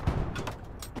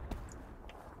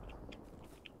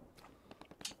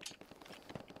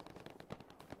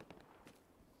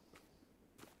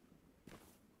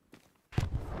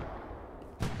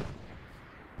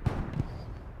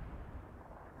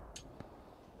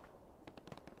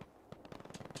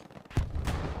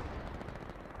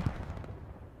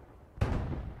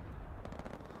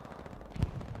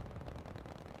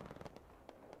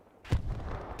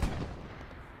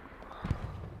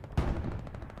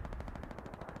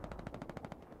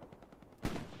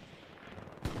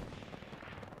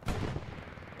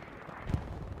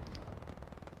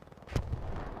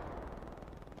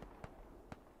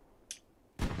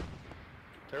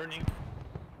 Turning.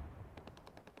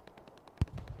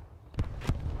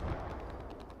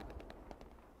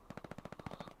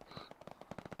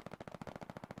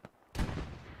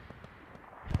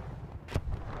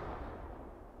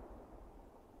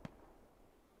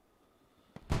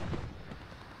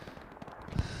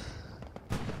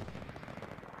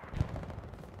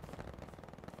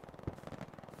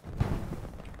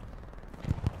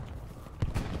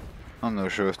 I'm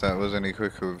not sure if that was any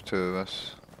quicker with two of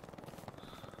us.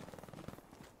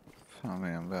 I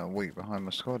mean, I'm about a week behind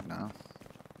my squad now.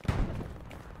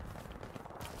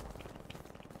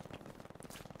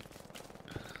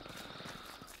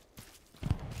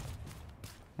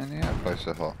 And the outposts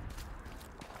are hot.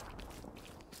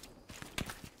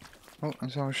 Oh,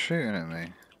 and someone's shooting at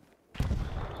me.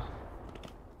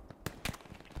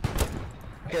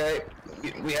 Okay,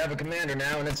 we have a commander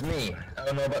now, and it's me. I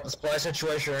don't know about the supply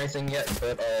situation or anything yet,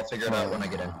 but I'll figure it out when I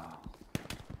get in.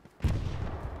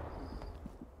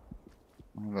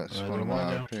 Oh, that's one of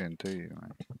my RP and do you,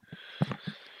 mate?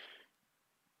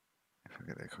 If I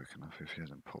get there quick enough, if he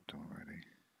hasn't popped them already.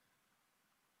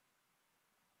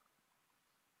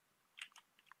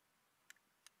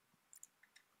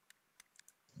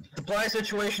 Supply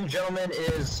situation, gentlemen,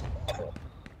 is awful.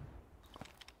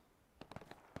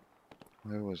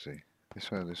 Where was he? This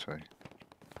way, this way.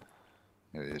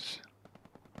 There it is.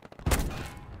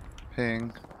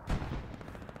 Ping.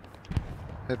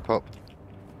 Head pop.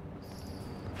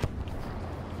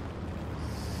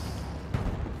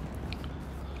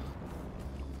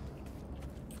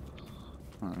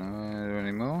 I don't know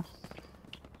any more.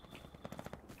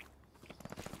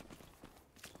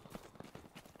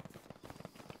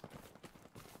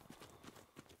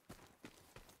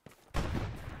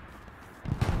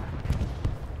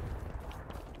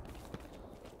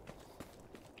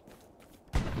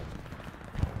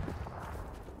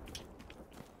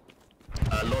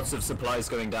 Lots of supplies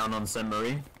going down on Saint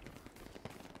Marie.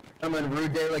 Gentlemen, Rue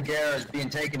de la Guerre is being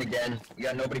taken again. We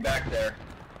got nobody back there.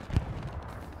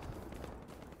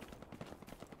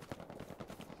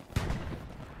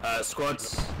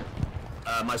 Squads.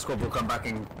 My squad will come back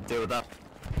and deal with that.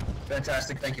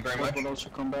 Fantastic, thank you very much. Will also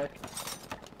come back.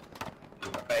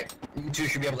 Alright, you two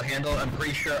should be able to handle it. I'm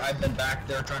pretty sure I've been back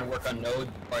there trying to work on Node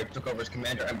before I took over as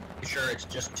commander. I'm pretty sure it's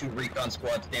just 2 recon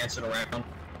squads dancing around.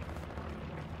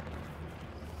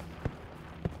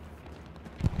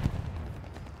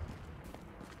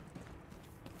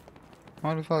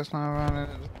 Why the fuck's not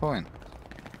running at the point?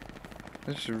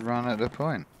 They should run at the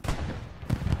point.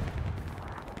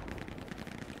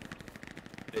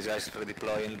 These guys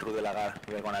redeploying Rue de la Guerre.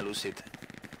 We're gonna lose it.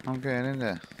 I'm getting in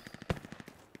there.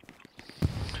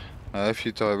 If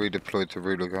you die, redeploy to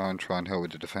Rue de la Guerre and try and help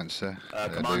with the defense there.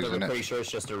 Commander, we're pretty sure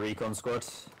it's just a recon squad.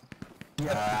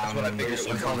 Yeah, that's what I figured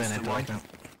it was.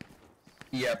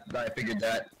 Yep, I figured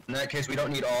that. In that case, we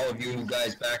don't need all of you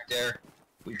guys back there.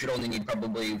 We should only need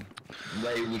probably,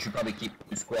 we should probably keep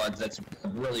 2 squads. That's a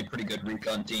really pretty good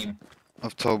recon team.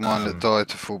 I've told mine that died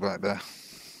to fall back there.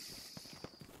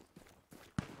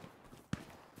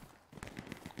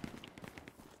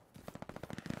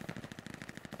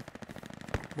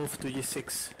 Move to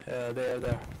G6,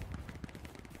 there.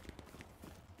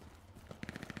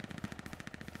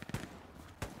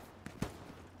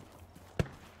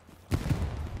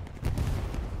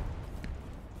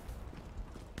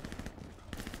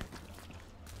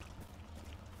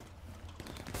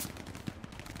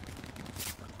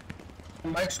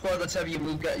 Mike squad, let's have you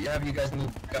move. Have you guys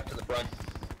move up to the front.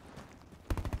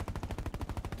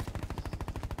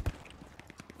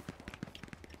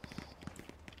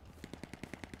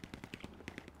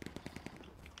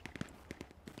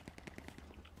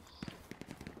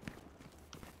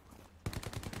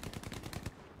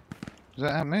 Is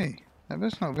that at me? That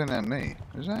must not have been at me.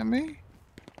 Is that at me?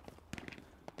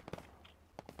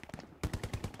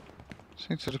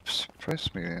 Seems to have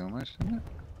suppressed me almost, didn't it?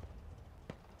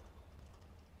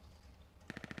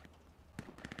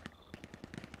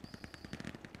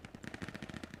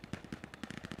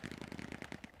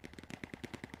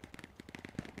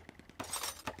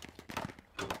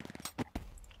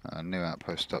 New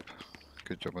outpost up.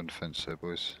 Good job on defense there,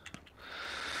 boys.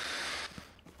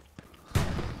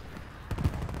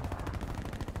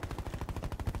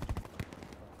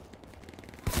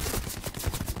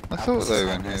 I thought they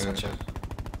were in here.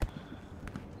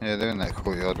 Yeah, they're in that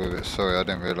courtyard with it. Sorry, I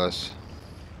didn't realise.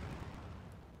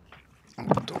 Oh,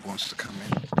 the dog wants to come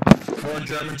in. 4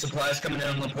 German supplies coming in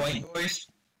on the point, boys.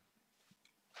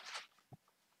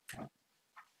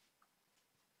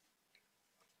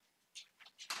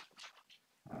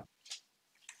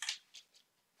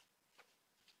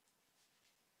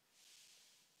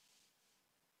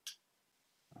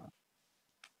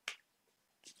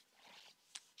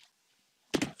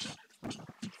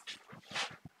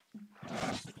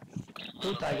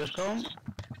 Two Tigers come.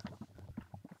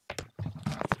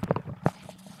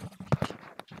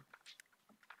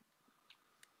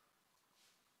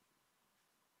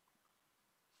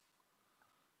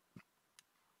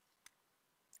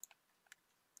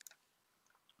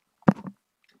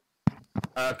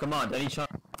 Command, any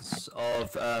chance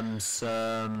of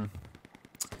some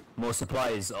more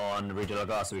supplies on Rue de la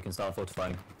Gare so we can start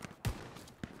fortifying?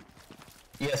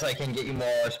 Yes, I can get you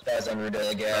more supplies on Rue de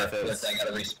la Gare, but I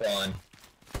gotta respawn.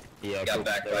 Yeah, got cool.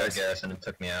 back by our garrison and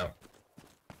took me out.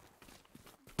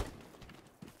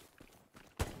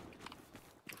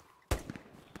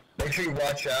 Make sure you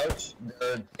watch out.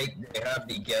 They have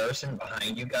the garrison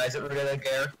behind you guys at Rue de la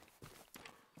Gare.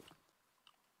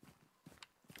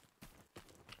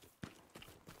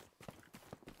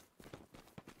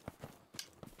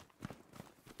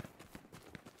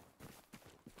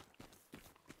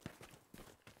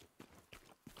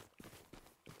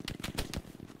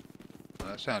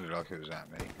 That sounded like it was at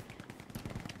me.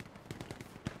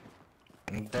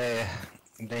 They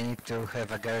need to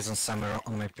have a garrison somewhere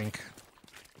on my ping.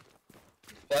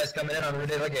 Supplies coming in on Rue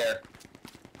de la Gare.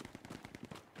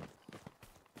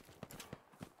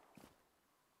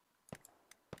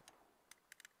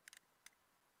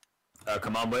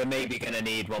 Come on, we're maybe gonna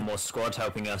need one more squad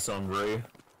helping us on Rue.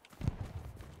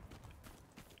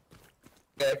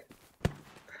 Okay.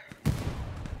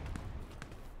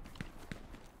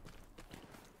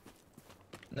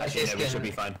 Actually, no, we should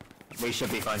be fine. We should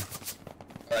be fine.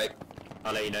 Alright.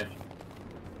 I'll let you know.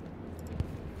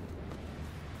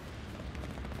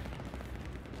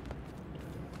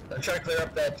 I'm trying to clear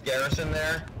up that garrison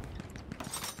there.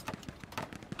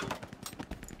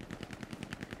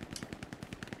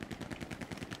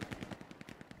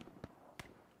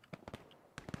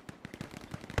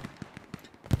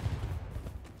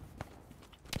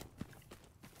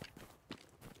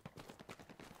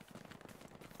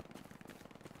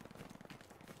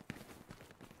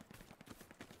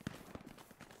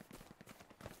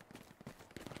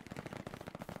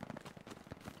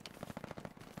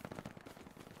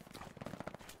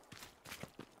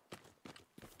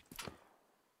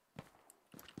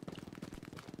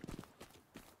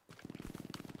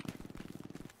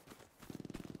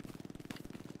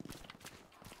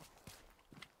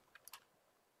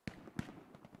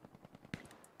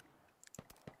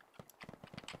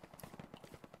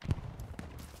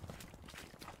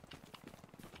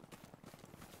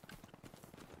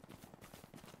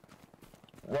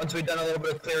 Once we've done a little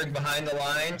bit of clearing behind the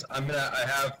lines,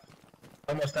 I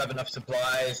almost have enough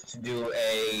supplies to do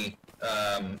a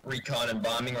recon and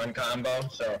bombing run combo.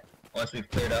 So once we've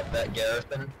cleared up that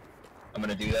garrison, I'm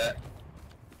gonna do that.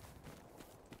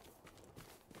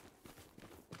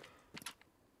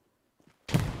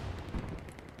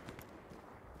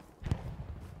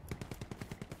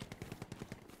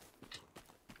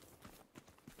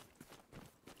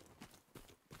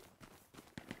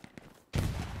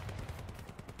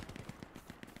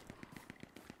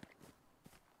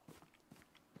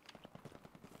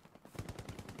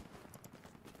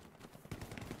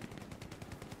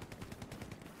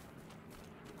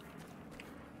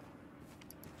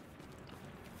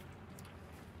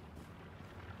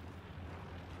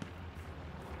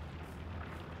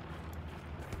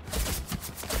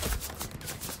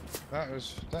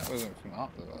 That wasn't from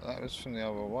up there, that was from the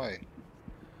other way.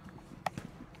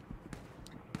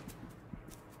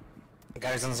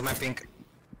 Garrison's mapping.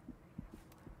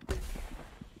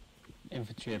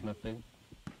 Infantry at mapping.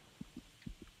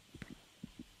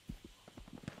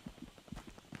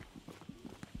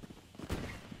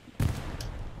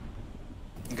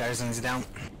 Garrison is down.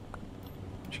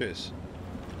 Cheers.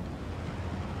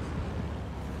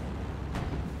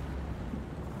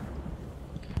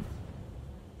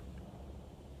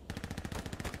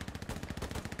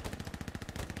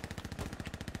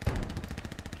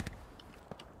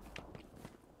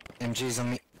 MG's on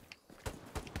me.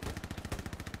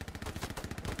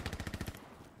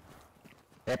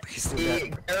 Yep, he's still there.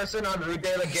 The garrison on Rue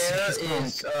de la Gare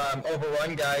is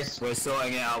overrun, guys. We're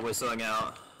sorting it out,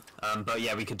 but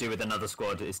yeah, we could do with another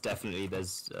squad. It's definitely,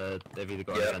 they've either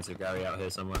got an offensive Gary out here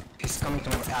somewhere. He's coming to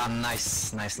me. Ah,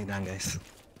 nice. Nicely done, guys.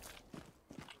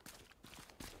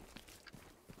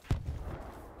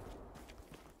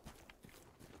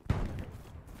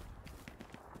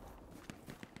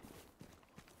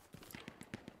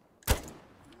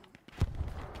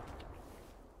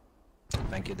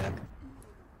 Thank you, Dad.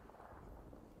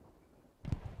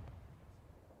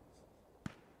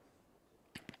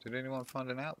 Did anyone find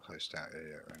an outpost out here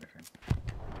yet or anything?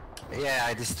 Yeah,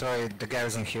 I destroyed the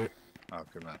garrison here. Oh,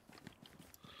 good man.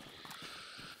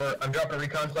 I'm dropping a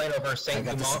recon plane over I Saint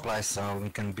got the Dumont. supplies, so we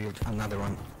can build another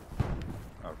one.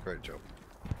 Oh, great job.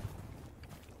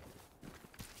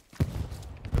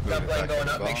 Recon plane going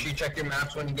up. Bomb. Make sure you check your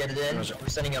maps when you get it in. We're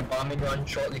sending a bombing run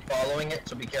shortly following it,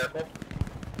 so be careful.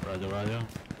 Roger.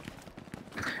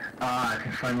 Ah, I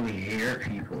can finally hear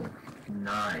people.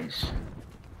 Nice.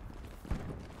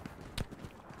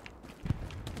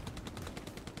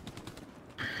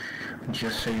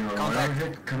 Just so you're aware of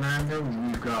it, Commander,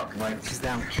 we've got like 2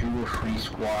 or 3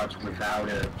 squads without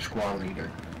a squad leader,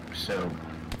 so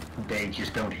they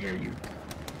just don't hear you.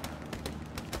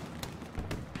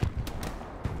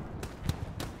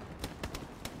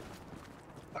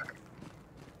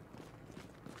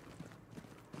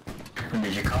 And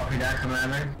did you copy that,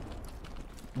 Commander?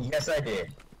 Yes, I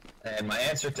did. And my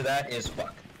answer to that is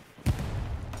fuck.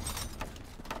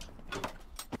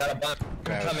 Got a bomb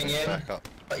coming in.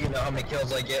 Let you know how many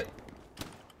kills I get.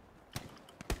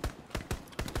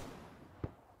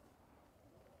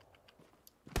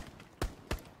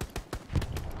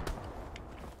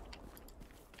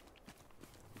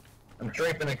 I'm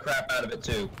draping the crap out of it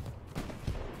too.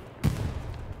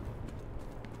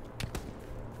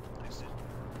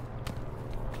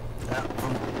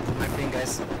 On my ping,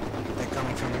 guys. They're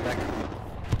coming from the back.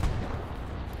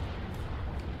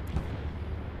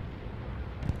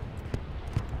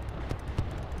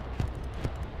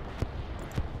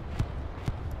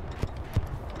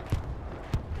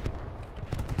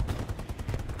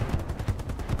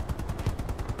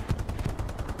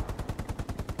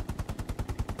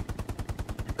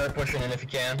 Start pushing in if you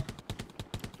can.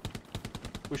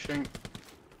 Pushing.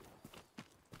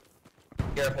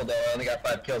 Careful though, I only got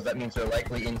 5 kills. That means they're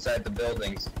likely inside the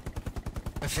buildings.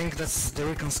 I think that's the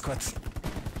recon squad.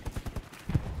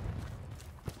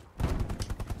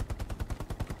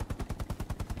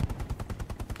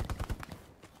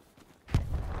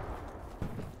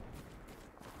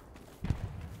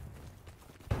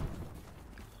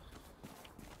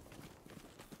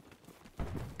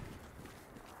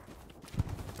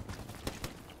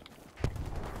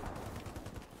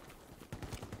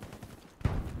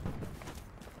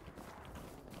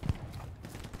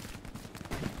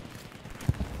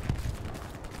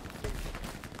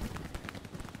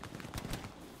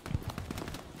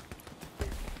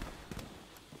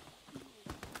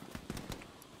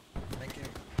 Thank you.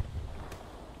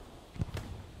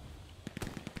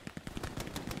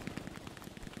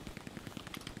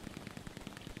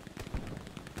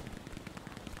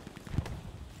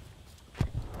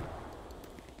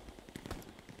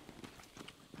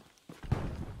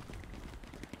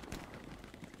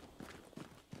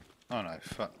 Oh no,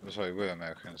 fuck. Sorry, we're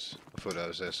Americans. I thought that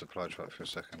was their supply truck for a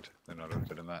second. Then I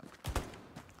looked at the map.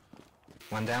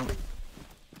 One down.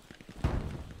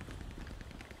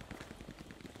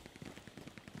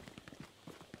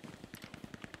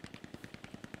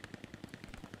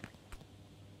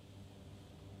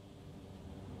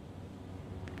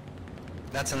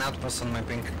 That's an outpost on my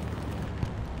ping.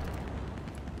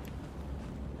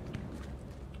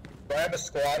 Do I have a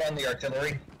squad on the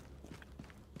artillery?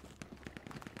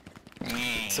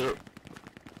 Sir.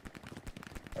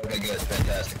 Okay, good.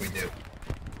 Fantastic, we do.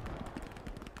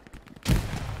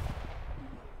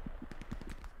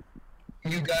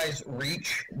 You guys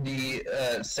reach the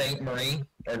Saint Marie,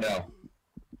 or no?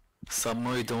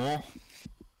 Saint-Marie don't.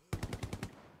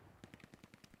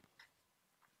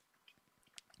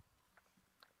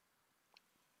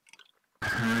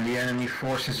 The enemy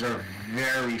forces are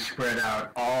very spread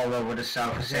out all over the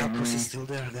south of The St. outpost is Louis. still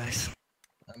there, guys.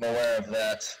 I'm aware of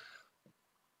that.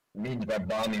 It means my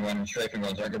bombing run and strafing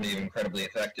runs aren't going to be incredibly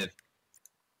effective.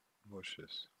 Watch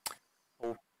this.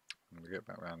 When we get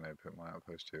back round there, put my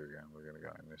outpost here again. We're going to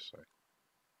go in this way.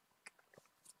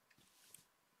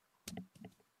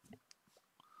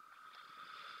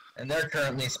 And they're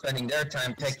currently spending their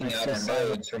time taking out our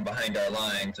loads from behind our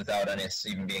lines without us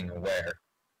even being aware.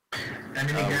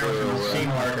 Enemy garrison on C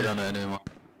marker. don't know anymore.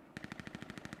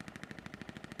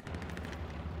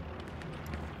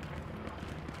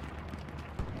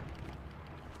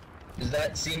 Is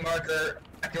that C marker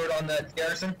accurate on that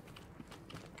garrison?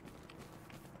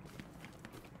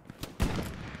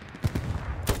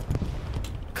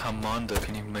 Commander,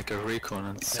 can you make a recon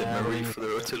and Saint-Marie for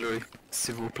the artillery?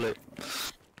 S'il vous plaît.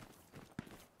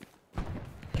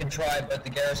 Can try, but the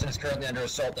garrison is currently under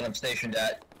assault and I'm stationed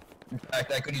at. In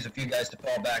fact, I could use a few guys to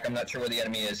fall back. I'm not sure where the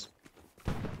enemy is.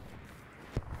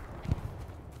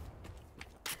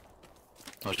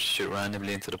 I'll just shoot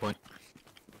randomly into the point.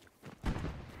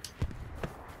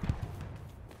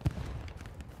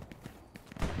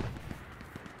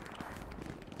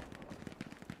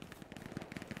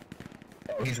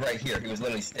 Oh, he's right here. He was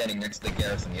literally standing next to the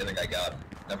garrison. The other guy got him.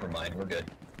 Never mind, we're good.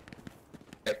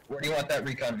 Yep. Where do you want that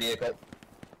recon vehicle?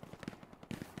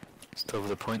 Just over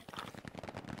the point.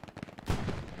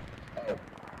 Oh,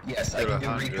 yes, I can do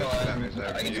recon.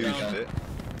 I can do recon.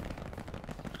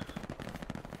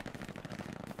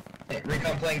 Hey,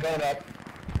 recon plane going up.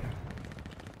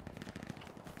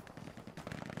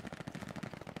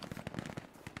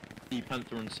 The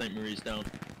Panther and St. Marie's down.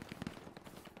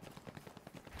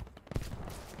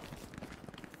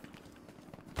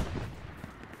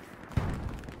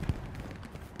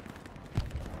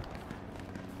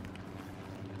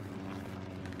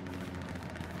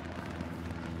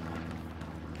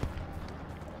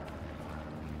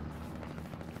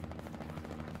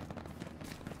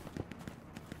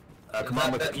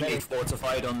 Command, we're completely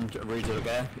fortified on Rue de la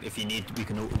Guerre. If you need, we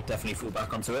can definitely fall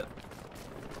back onto it.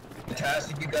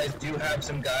 Fantastic, you guys do have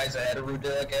some guys ahead of Rue de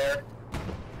la Guerre.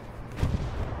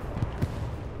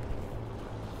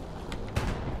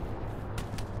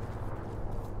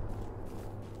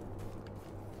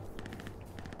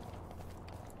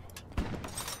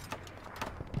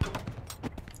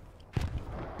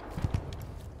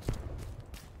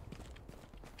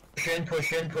 Push in,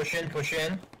 push in, push in, push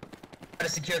in. Try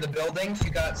to secure the buildings.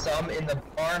 You got some in the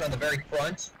barn on the very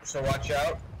front, so watch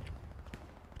out.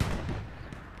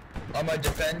 On my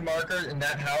defend marker in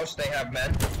that house, they have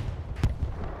men.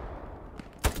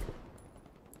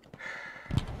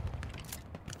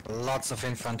 Lots of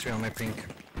infantry on my ping.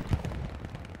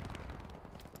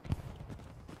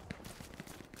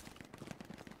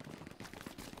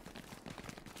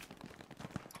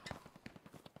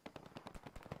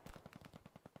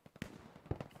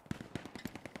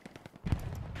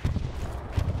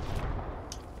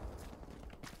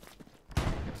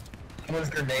 Someone's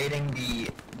grenading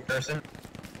the person.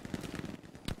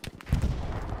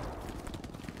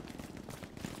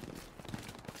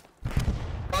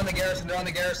 They're on the garrison, they're on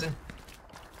the garrison.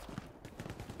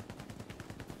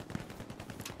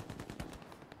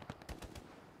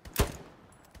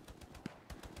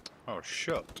 Oh,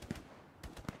 shut.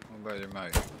 What about you,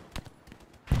 mate?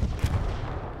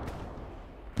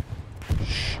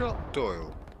 Shut,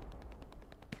 Doyle.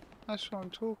 That's what I'm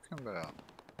talking about.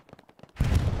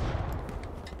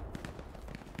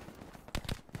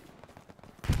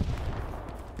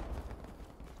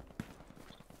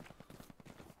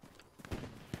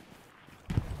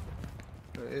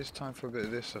 It is time for a bit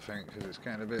of this, I think, because it's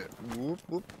getting a bit whoop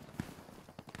whoop.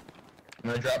 I'm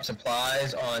gonna drop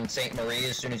supplies on St. Marie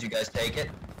as soon as you guys take it.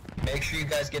 Make sure you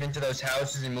guys get into those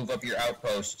houses and move up your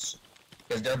outposts,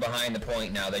 because they're behind the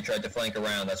point now. They tried to flank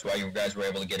around, that's why you guys were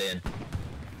able to get in.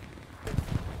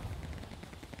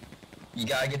 You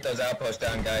gotta get those outposts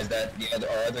down, guys.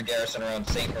 Our other garrison around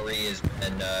St. Marie has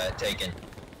been taken.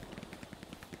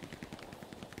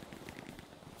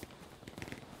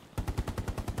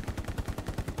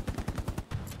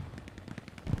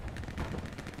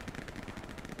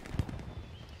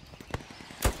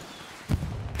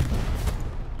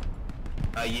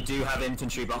 You do have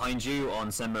infantry behind you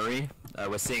on Saint Marie.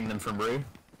 We're seeing them from Rue.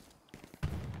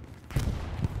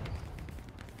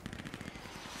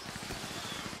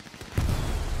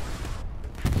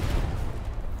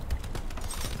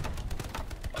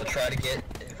 I'll try to get,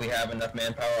 if we have enough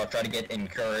manpower, I'll try to get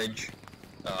encourage.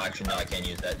 Actually, no, I can't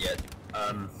use that yet.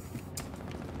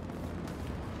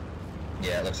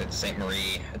 Yeah, it looks like the St.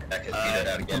 Marie attack has petered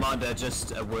out again. Commander,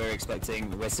 just we're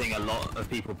seeing a lot of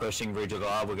people pushing Rue de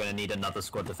Guerre. We're going to need another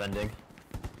squad defending.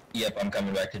 Yep, I'm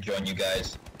coming back to join you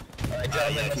guys. Alright,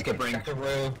 gentlemen, if you could bring to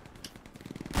Rue.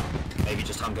 Maybe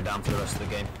just hunker down for the rest of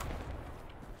the game.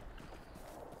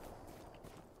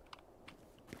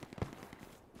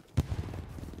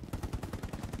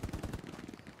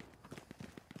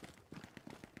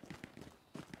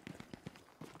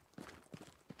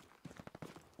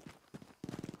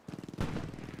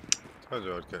 Told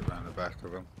you I'd get round the back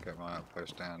of them, get my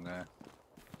outpost down there.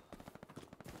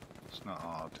 It's not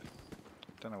hard.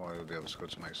 Don't know why all the other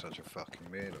squads make such a fucking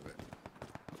meal of it.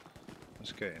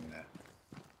 Let's get in there.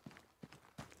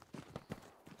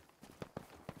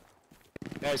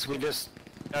 Guys,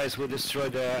 we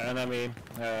destroyed the enemy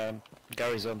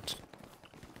garrison.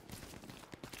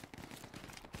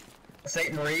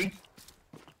 St. Marie.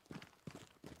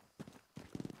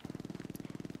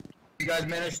 You guys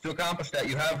managed to accomplish that.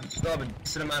 You still have a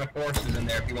decent amount of forces in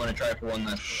there if you want to try for one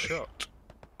last shot.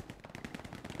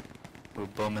 We're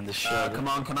bombing the ship. Come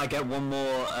on, can I get one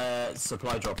more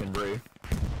supply drop in Rue?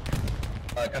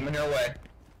 Coming your way.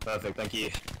 Perfect, thank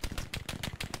you.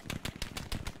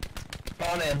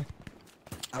 Come on in.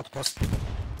 Outpost.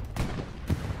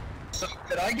 So,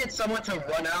 could I get someone to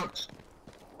run out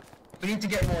We need to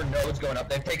get more nodes going up.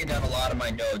 They've taken down a lot of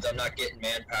my nodes. I'm not getting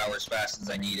manpower as fast as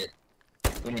I need it.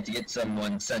 We need to get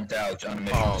someone sent out on a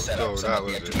mission to set up some that of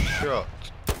the was edge a of the map. shot.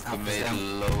 We made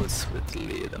loads with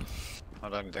Liam. I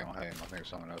don't think I hit him, I think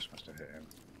someone else must have hit him.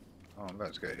 Oh, I'm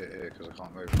about to get hit here because I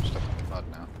can't move, I'm stuck in the mud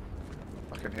now.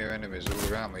 I can hear enemies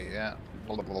all around me, yeah.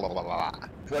 Blah, blah, blah, blah, blah.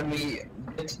 When we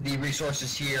get the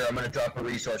resources here, I'm going to drop a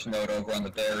resource node over on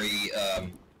the very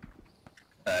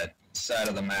side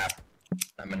of the map.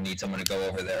 I'm going to need someone to go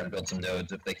over there and build some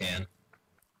nodes if they can.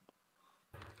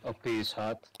 OP is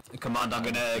hot. Command, I'm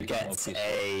gonna get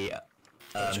a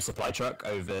supply truck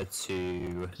over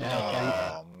to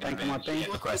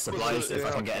request supplies if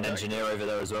I can get an engineer over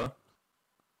there as well.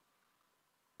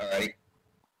 Alright.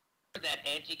 That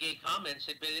anti-gay comments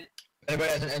had been... If anybody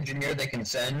has an engineer they can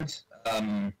send,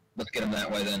 let's get them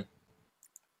that way then.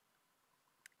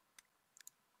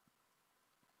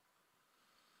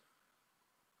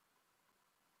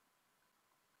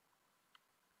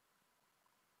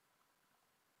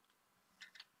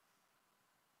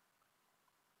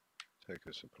 Take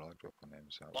a supply drop on them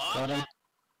south.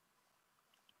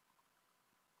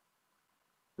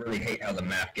 Really hate how the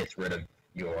map gets rid of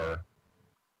your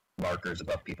markers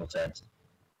above people's heads.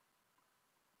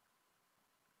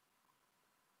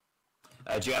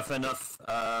 Do you have enough,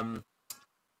 can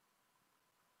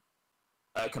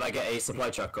I get a supply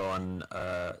truck on,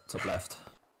 top left?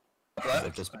 I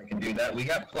can do that. We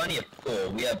got plenty of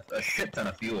fuel. We have a shit ton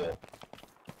of fuel.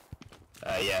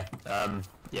 Yeah,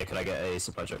 could I get a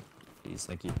supply truck, please?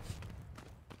 Thank you.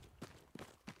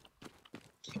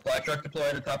 Supply truck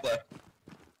deployed at top left.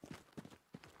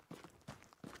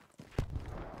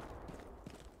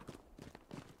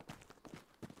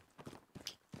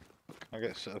 I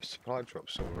get supply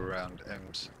drops all around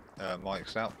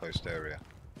Mike's outpost area.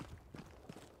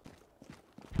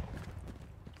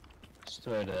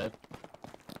 Straight up.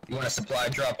 You want a supply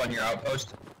drop on your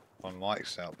outpost? On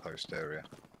Mike's outpost area.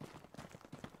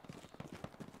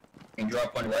 You can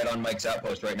drop one right on Mike's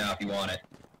outpost right now if you want it.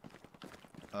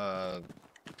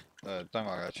 Don't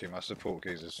worry, actually, my support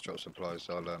geezers drop supplies,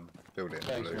 I'll build it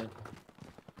in the blue.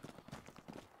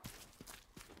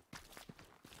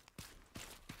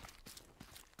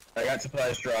 I got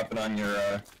supplies dropping on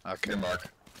your mark.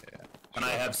 Yeah. And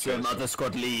I have some other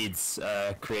squad leads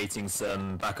creating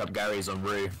some backup Garys on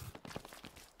Roo.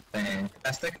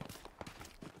 Fantastic.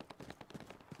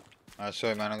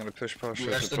 Sorry man, I'm going to push past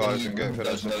your supplies and go for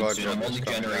that supply drop. I'm only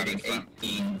generating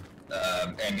 18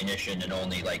 ammunition and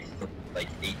only like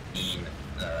 18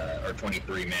 or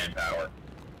 23 manpower.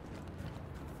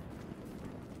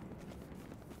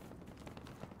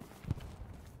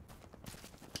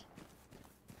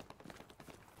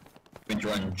 Been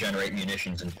trying to generate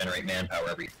munitions and generate manpower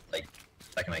every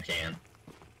second I can.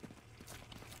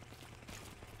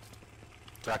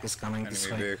 Truck is coming this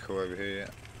way. Enemy vehicle over here, yeah.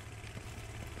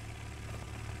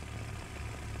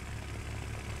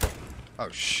 Oh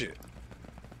shit.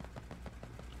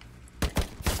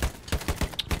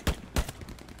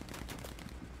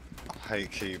 I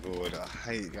hate keyboard, I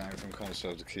hate going from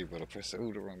console to keyboard. I press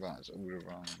all the wrong buttons all the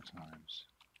wrong times.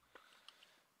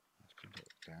 Let's put it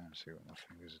down and see what my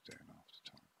fingers are doing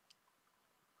after time.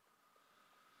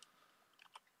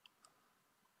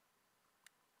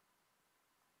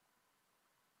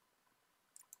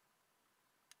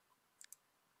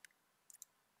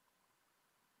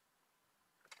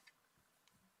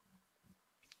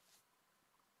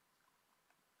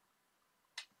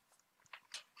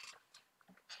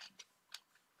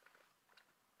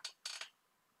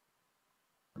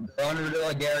 They're on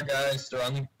Rodilla Gare, guys. They're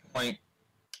on the point.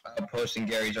 Outposts and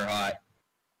Garys are hot.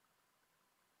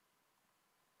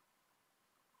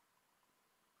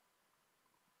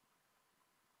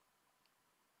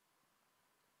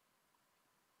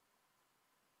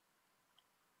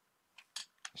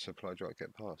 Supply drop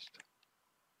get past.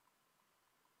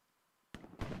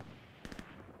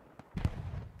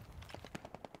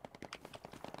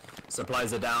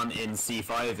 Supplies are down in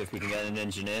C5 if we can get an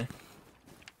engineer.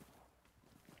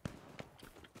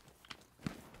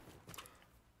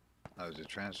 That was a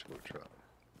transport truck.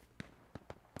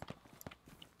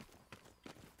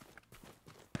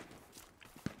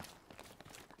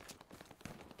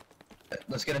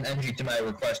 Let's get an NG to my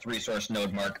request resource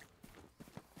node, Mark.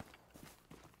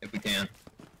 If we can.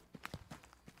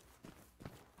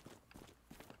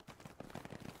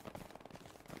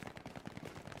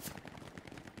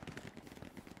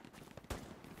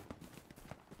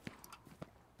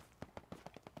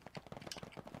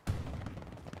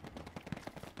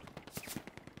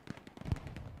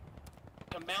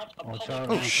 Watch out,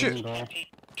 oh shit!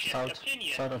 South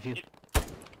of you.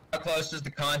 close is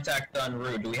the contact en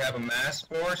route? Do we have a mass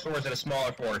force or is it a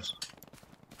smaller force?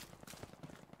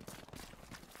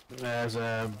 There's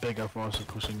a bigger force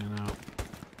pushing in out.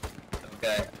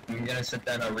 Okay, I'm gonna set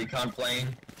down a recon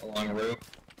plane along the route.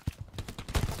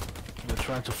 They're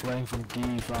trying to flank from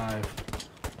D5.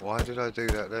 Why did I do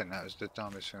that then? That was the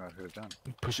dumbest thing I could have done.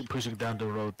 Pushing down the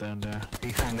road down there.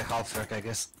 Behind the half track, I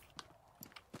guess.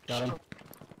 Got him.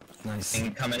 Nice.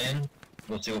 Thing coming in.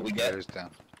 We'll see what we get. Yeah, he's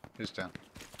down. He's down.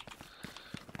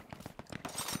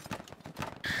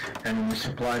 Enemy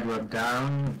supply drop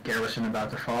down. Garrison about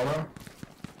to follow.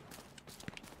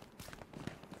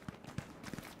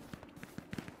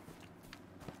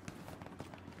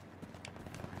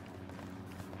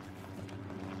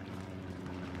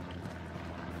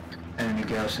 Enemy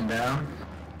garrison down.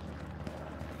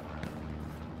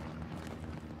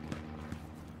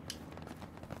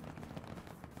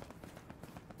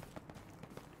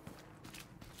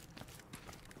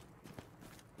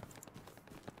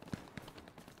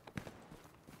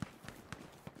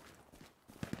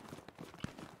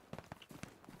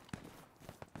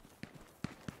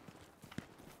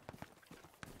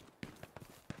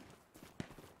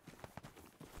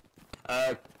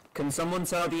 Can someone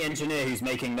tell the engineer who's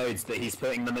making nodes that he's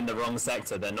putting them in the wrong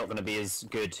sector? They're not going to be as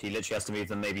good. He literally has to move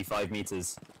them maybe 5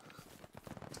 meters.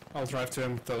 I'll drive to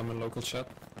him, tell him in local chat.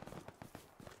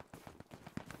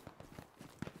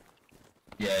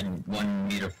 Yeah, and 1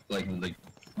 meter, like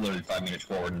literally 5 meters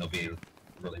forward, and they'll be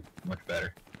really much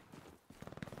better.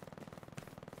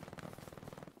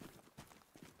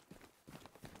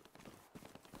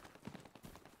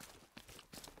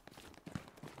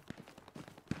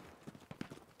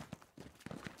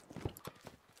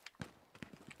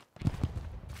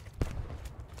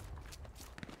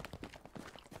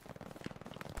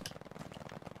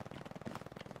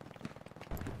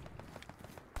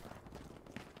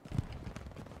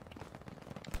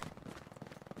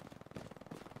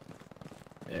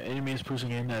 Enemy is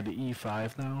pushing in at the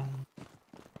E5 now.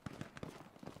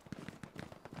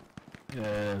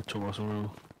 Towards the roof.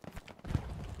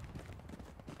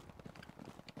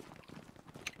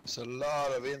 There's a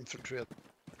lot of infantry up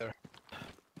there.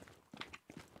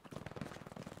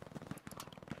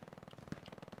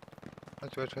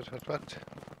 What?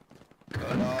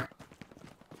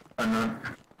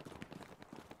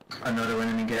 Another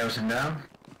enemy garrison down.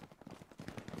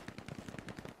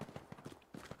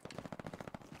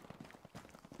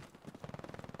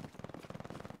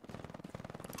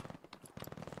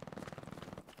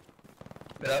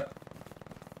 Up.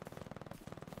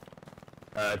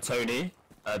 Tony,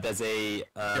 there's a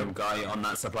guy on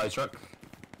that supply truck.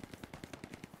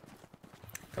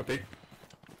 Copy.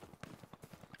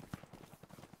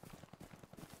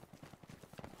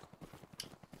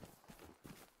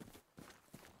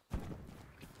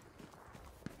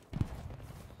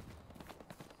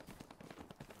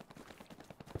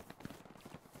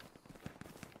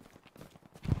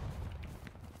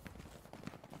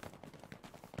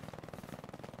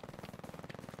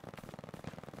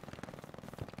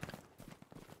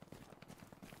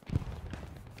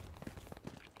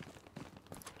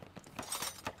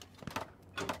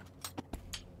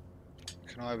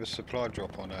 Can I have a supply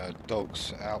drop on a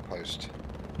dog's outpost?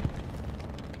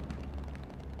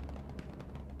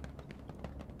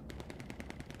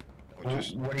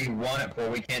 What do you want it for?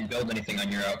 We can't build anything on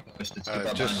your outpost. It's keep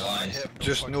up on lines.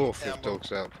 Just north of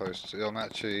dog's outpost.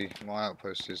 My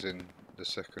outpost is in the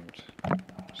second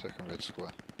red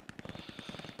square.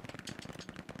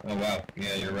 Oh wow,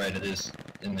 yeah, you're right. It is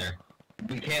in there.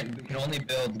 We can only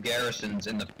build garrisons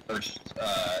in the first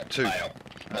tile.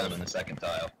 Build them in the second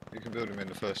tile. You can build them in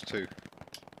the first 2.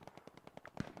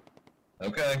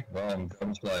 Okay, well, I'm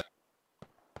going to play.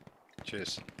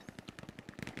 Cheers.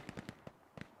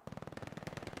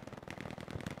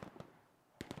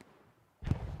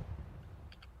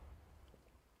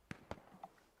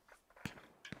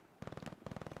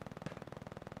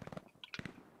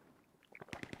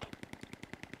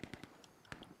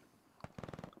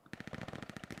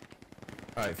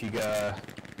 Alright, if you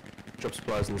drop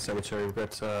supplies in the cemetery, we'll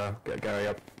get Gary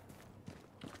up.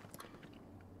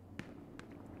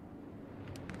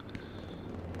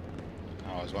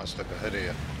 Oh, I was one step ahead of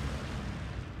you.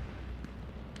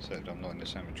 Said I'm not in the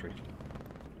cemetery.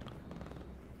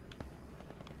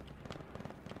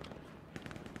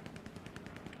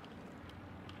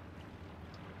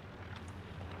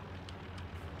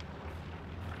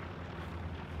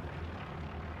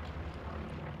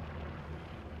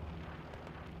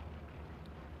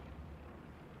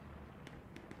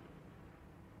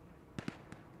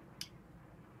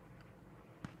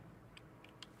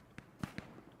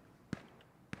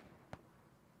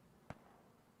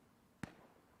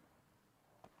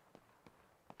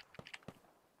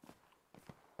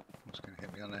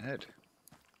 on the head.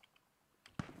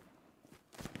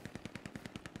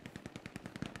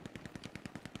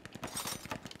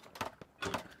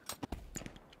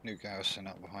 New garrison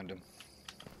up behind him.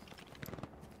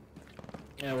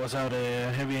 Yeah, was out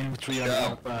a heavy infantry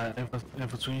on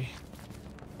infantry.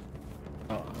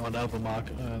 On Alpha mark,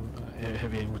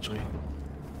 heavy infantry.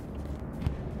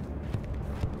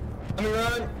 Let me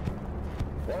run!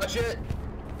 Watch it!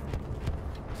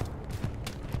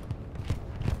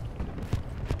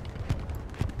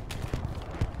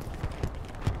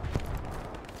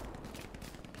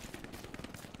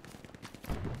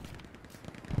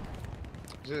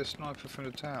 Is it a sniper from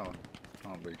the tower?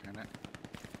 Can't be, can it?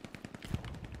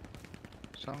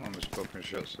 Someone was popping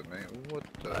shots at me. What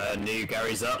the? New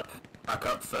Gary's up. Back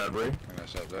up for Rue. I think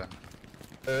that's up there.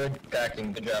 Good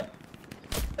backing, good job.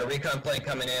 A recon plane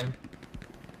coming in.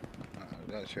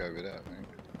 It's actually over there, I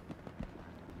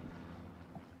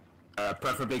think.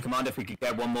 Preferably, Commander, if we could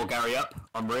get one more Gary up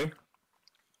on Rue.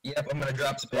 Yep, I'm gonna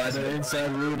drop supplies. Yeah,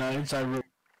 inside Rue now, inside Rue.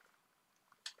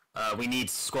 We need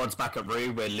squads back at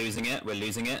Rue. We're losing it. We're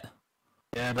losing it.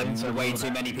 Yeah, way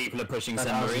too many people are pushing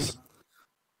Saint Marie.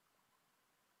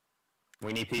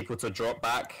 We need people to drop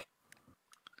back.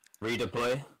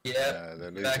 Redeploy. Yeah,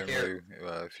 they're losing back here. Rue.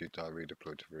 If you die,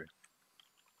 redeploy to Rue.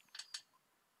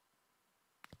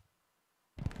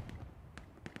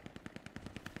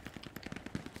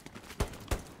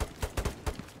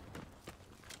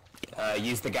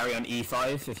 Use the Gary on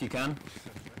E5 if you can.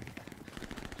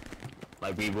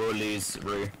 Like, we will lose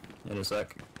Rue in a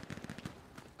sec.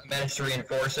 I managed to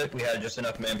reinforce it. We had just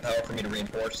enough manpower for me to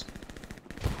reinforce.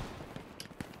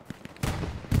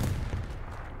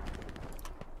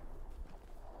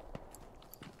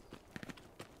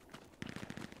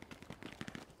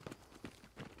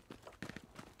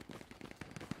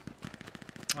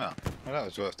 Oh, well that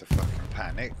was worth the fucking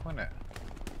panic, wasn't it?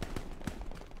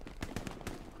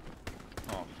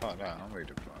 Oh, fuck that, I'm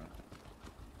redeploying.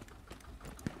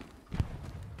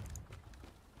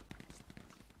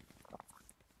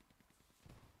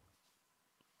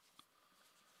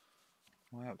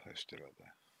 My outpost still up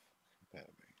there. Better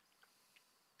be.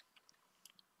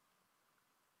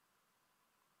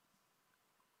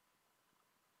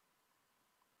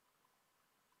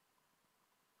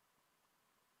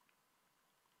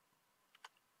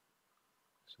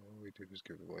 So all we did was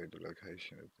give away the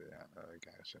location of the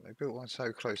garrison. They built one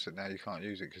so close that now you can't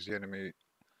use it because the enemy...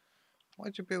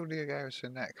 Why'd you build the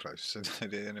garrison that close so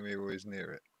that the enemy always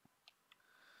near it?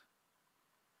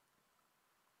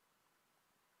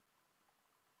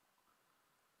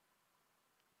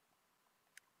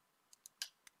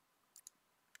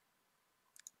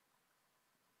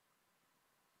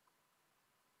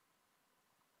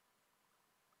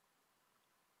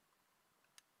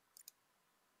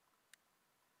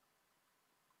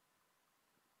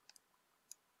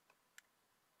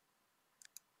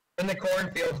 In the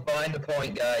cornfields behind the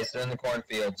point, guys. They're in the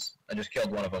cornfields. I just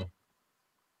killed one of them.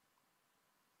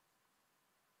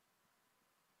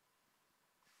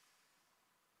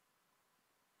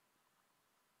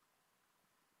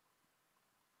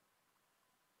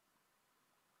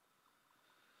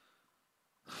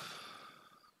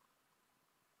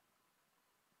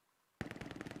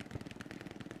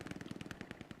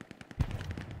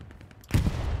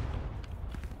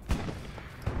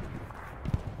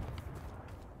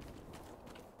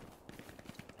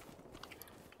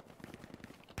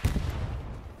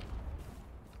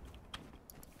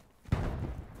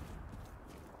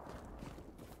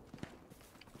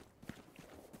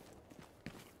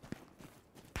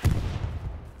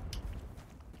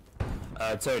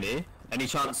 Tony, any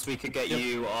chance we could get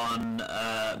you on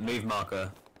move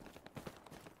marker?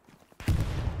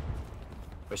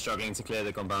 We're struggling to clear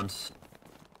the compound.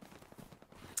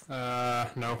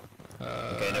 No.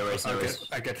 Okay, no worries, no worries.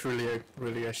 I get really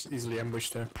easily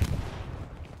ambushed there.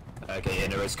 Okay, yeah,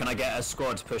 no worries. Can I get a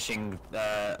squad pushing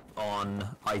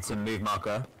on item move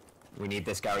marker? We need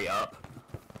this Gary up.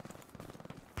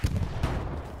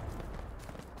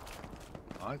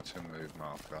 Item move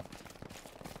marker.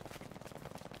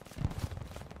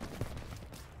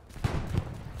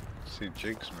 See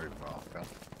Jig's move marker.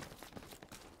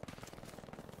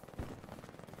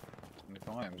 And if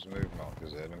items move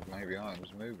markers there, then maybe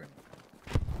items moving.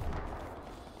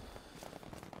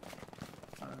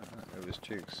 It was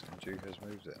Jig's, and Jig has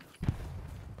moved there.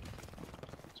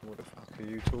 So what the fuck are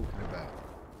you talking about?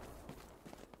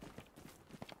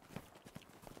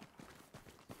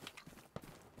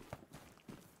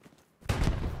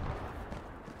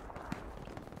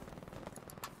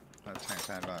 That tank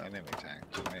sounds like an enemy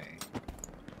tank to me.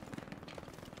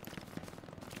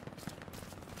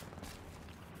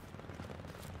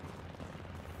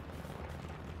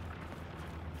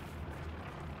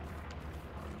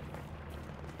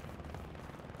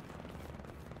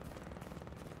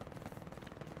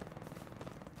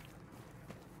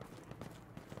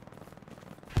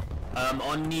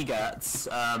 On Nigats,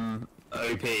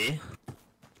 OP,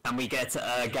 can we get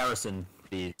a garrison,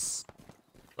 please?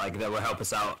 Like, that will help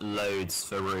us out loads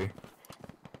for Rue.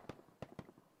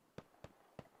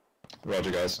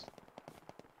 Roger, guys.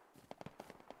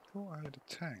 Thought I had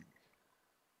a tank.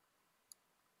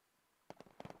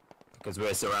 Because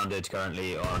we're surrounded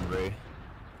currently on Rue.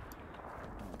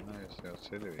 Oh no, it's the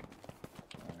artillery.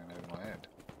 Hanging over my head.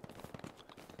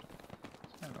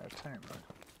 It's not a tank though.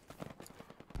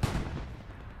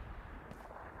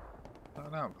 Is that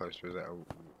an outpost or is that a...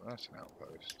 That's an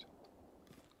outpost.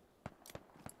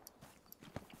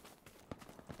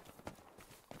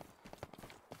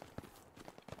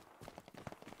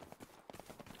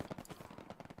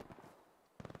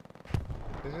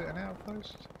 Is it an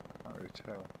outpost? Can't really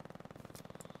tell.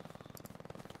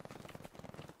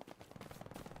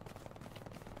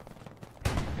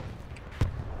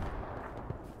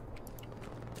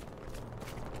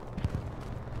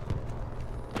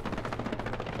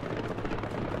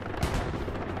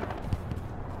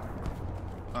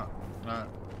 Oh, no,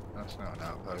 that's not an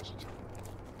outpost.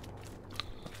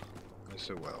 It's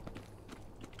a well.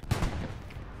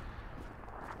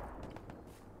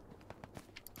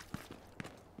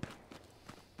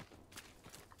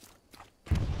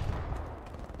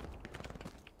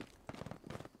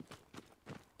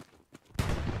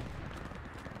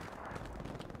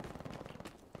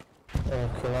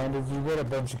 Commander, did you get a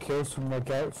bunch of kills from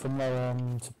their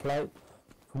supply,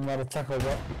 from that attack or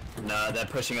what? No, they're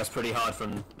pushing us pretty hard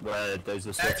from where those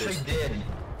are switches. Actually did.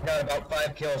 Got about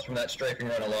 5 kills from that strafing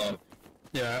run alone.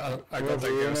 Yeah, I got that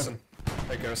garrison.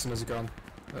 That garrison is gone.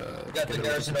 You got the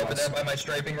garrison over there by my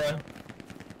strafing run?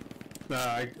 No,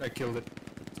 I killed it.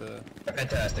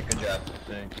 Fantastic, good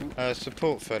job.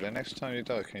 Support fella, next time you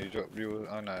die, can you drop your...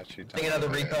 Oh no, actually don't. Think another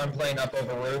recon plane up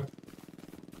over Rue.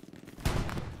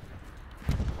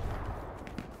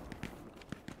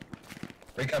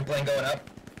 Recon plane going up.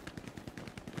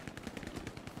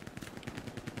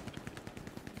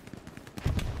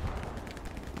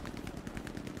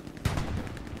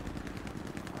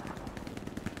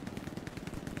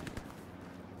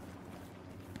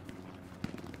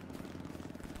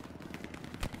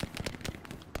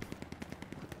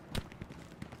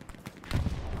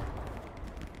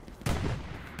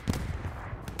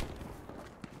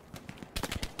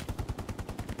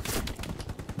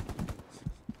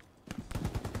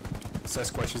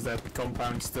 Sasquatch, is that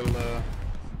compound still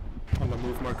on the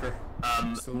move marker?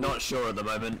 Not sure at the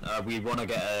moment. We want to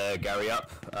get a Gary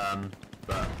up,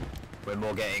 but we're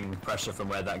more getting pressure from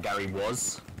where that Gary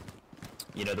was.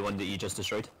 You know, the one that you just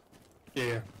destroyed?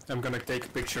 Yeah, I'm gonna take a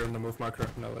picture on the move marker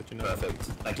and I'll let you know. Perfect,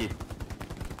 thank you.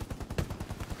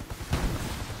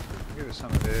 Give us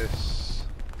some of this.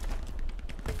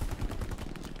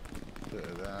 Bit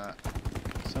of that.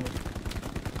 Some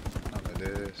of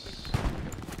this.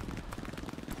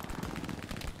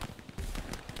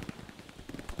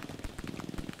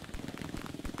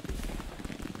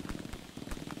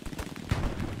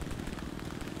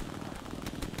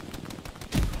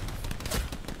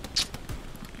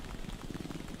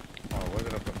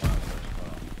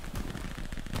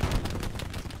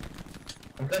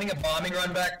 I'm sending a bombing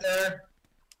run back there.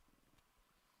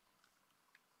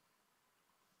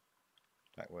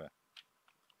 Back where?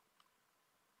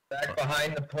 Back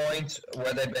behind the point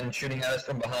where they've been shooting at us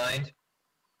from behind.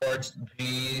 Towards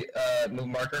the move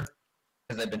marker.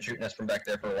 Because they've been shooting us from back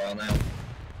there for a while now.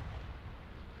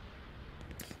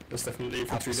 There's definitely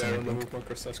infantry there on the move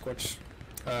marker, Sasquatch.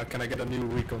 Can I get a new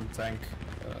recon tank?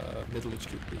 Middle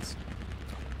HQ, please.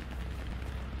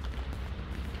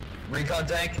 Recon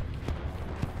tank?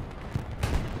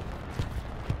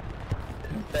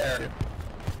 There.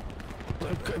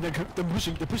 They're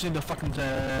pushing the fucking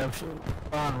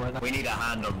barn right now. We need a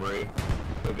hand on Rue.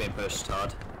 We're being pushed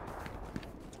hard.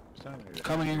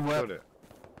 Coming in where?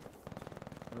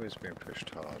 Always being pushed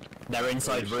hard. They're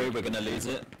inside Rue, we're gonna lose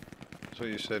it. That's what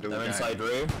you said all They're game. inside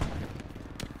Rue.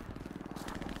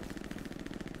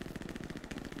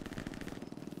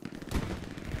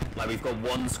 Like, we've got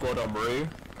one squad on Rue.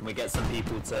 Can we get some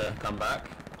people to come back?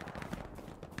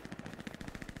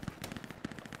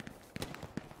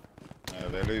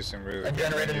 They're losing Rue. I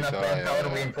generated enough manpower to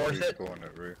reinforce it.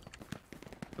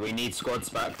 We need squads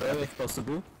back though, if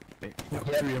possible.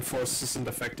 Reinforce isn't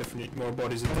effective, we need more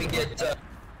bodies in the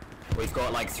We've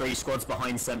got like 3 squads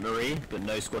behind Sainte Marie, but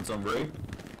no squads on Rue.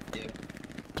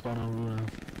 Spawn on Rue now.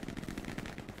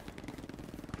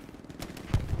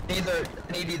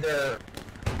 Need either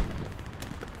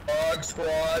dog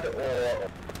squad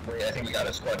or wait, I think we got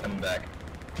a squad coming back.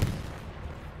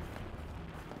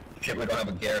 Shit, we don't have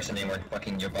a garrison anywhere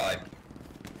fucking nearby.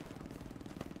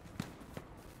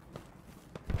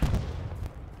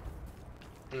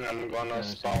 I'm gonna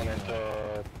spawn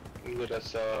at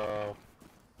Lures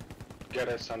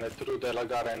garrison at Rue de la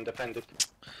Gare and defend it.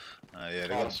 Yeah,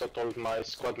 they Also told my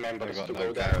squad members got to no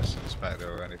go there. garrisons back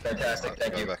there or anything. Fantastic,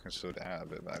 thank go you. back and sort it out a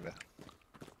bit back there.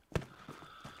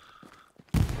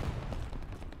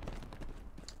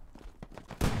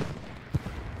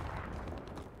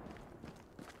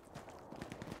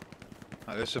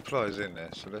 Oh, there's supplies in there,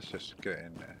 so let's just get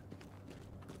in there.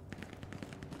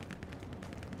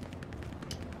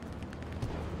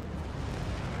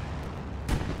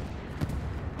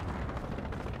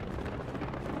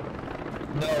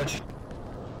 No, it's...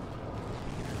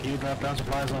 Can you drop down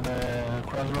supplies on the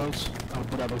crossroads? I'll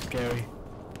put that look scary.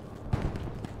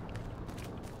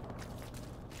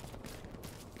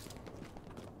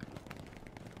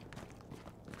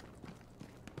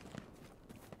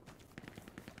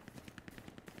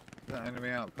 Is that enemy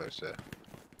outpost there?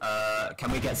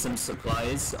 Can we get some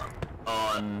supplies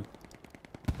on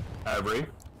Rue?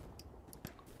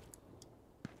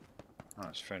 Oh,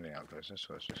 it's friendly outpost, that's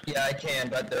what it's just... Yeah, I can,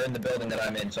 but they're in the building that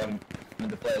I'm in, so I'm going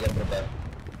to play a little bit of a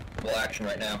full action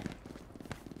right now.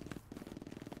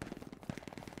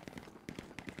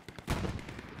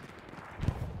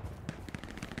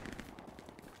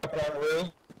 Up on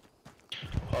Rue.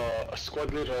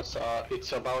 Squad leaders,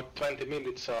 it's about 20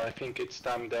 minutes, I think it's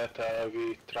time that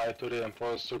we try to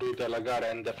reinforce Rue de la Gare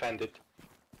and defend it.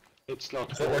 It's not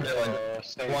That's what we're doing.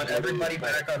 I want everybody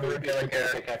back on Rue de la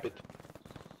Gare.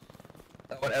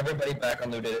 I want everybody back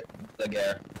on Rue de la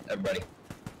Gare. Everybody.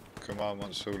 Command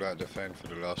wants all out defend for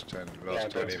the last 20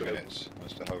 minutes.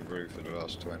 Wants to hold Rue for the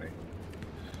last 20.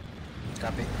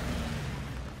 Copy.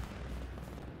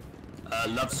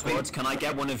 Love Squad, can I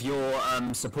get one of your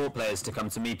support players to come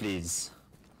to me, please?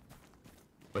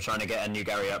 We're trying to get a new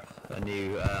Gary up, a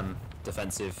new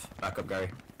defensive backup Gary.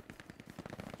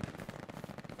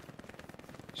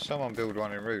 Someone build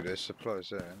one in Rue, there's supplies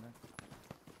there, isn't there?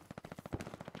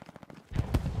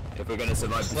 If we're going to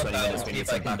survive for 20 minutes, we need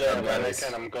some backup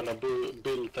Garys. I'm gonna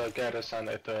build a garrison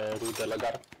at Rue de la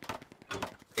Gare.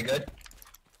 You good?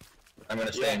 I'm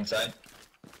gonna stay inside.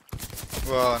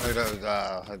 Well, I knew that was...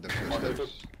 I had the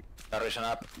footsteps. Garrison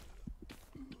up.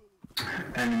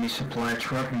 Enemy supply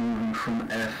truck moving from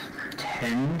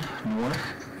F10 north.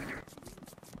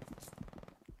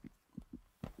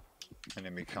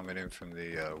 Enemy coming in from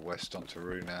the west onto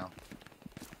Rue now.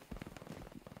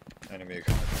 Enemy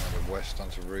coming from the west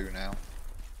onto Rue now.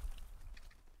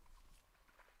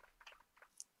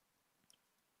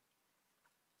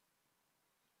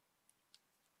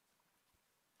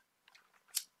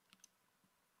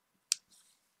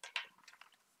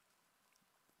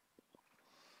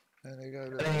 There they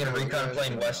go. I think a recon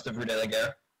plane west of Rue de la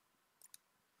Gare.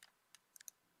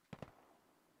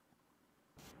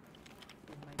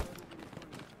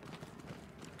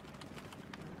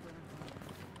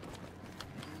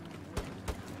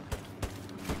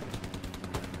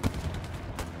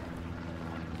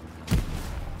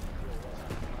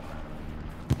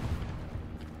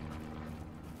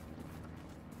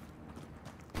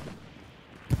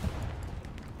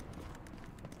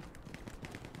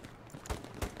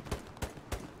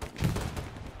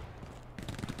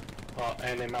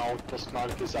 Enemy outpost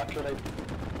mark is accurate.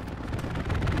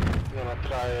 Gonna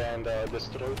try and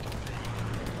destroy it.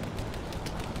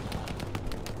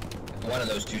 One of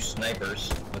those two snipers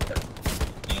with their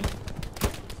team.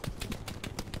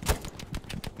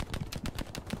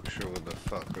 Not sure what the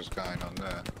fuck was going on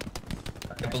there.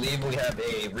 I believe we have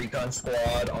a recon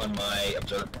squad on my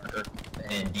observer marker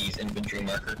and D's infantry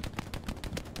marker.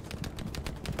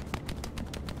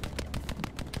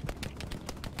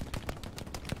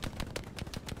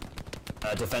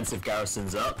 Defensive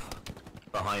garrisons up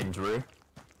behind Rue.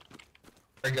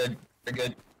 Very good, very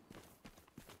good.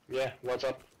 Yeah, what's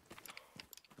up?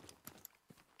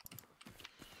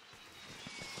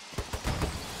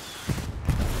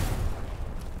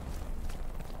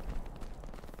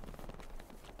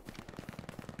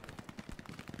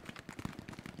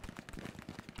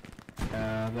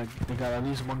 They got at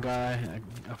least one guy.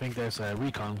 I think there's a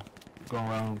recon going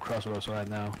around crossroads right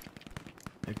now.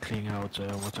 They're cleaning out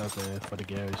what's out there for the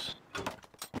Garys.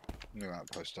 New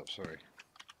outpost up, sorry.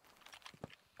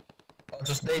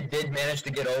 Just they did manage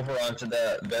to get over onto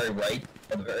the very right,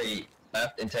 or the very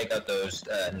left, and take out those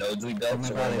nodes we built.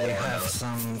 So Maybe they have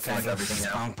some kind of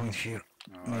spawn point here.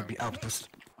 Maybe outpost.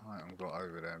 Alright, got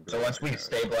over there. So once we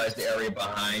stabilize the area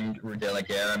behind Rue de la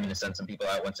Gare, I'm going to send some people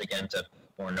out once again to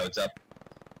more nodes up.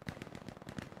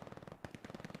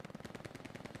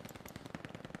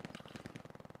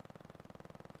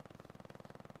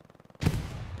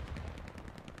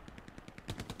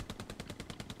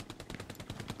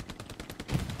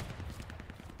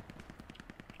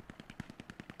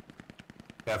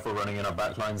 Careful running in our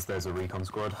backlines, there's a recon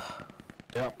squad.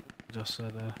 Yep, just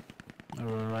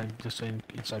right, just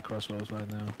inside crossroads right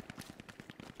now.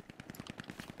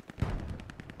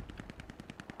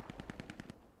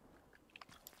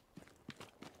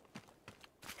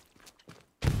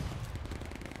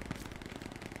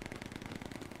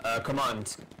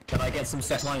 Command, can I get some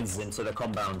supplies into the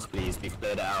compound, please? We've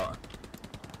cleared it out.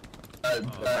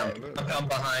 Compound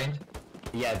behind?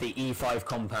 Yeah, the E5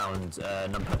 compound,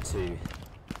 number 2.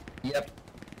 Yep.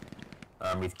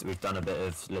 We've done a bit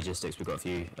of logistics, we've got a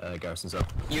few garrisons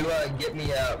up. You get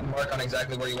me a mark on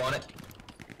exactly where you want it?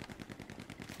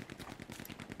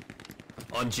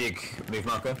 On jig, move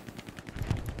marker.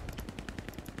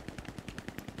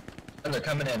 And they're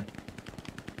coming in.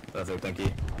 Perfect, thank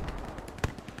you.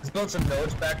 Let's build some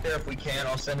nodes back there if we can.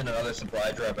 I'll send in another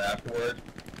supply drop afterward.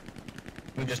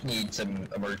 We just need some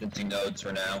emergency nodes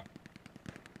for now.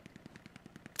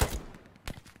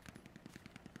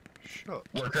 Shut.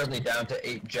 We're currently down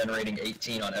to generating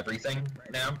 18 on everything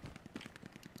right now.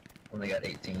 Only got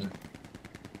 18.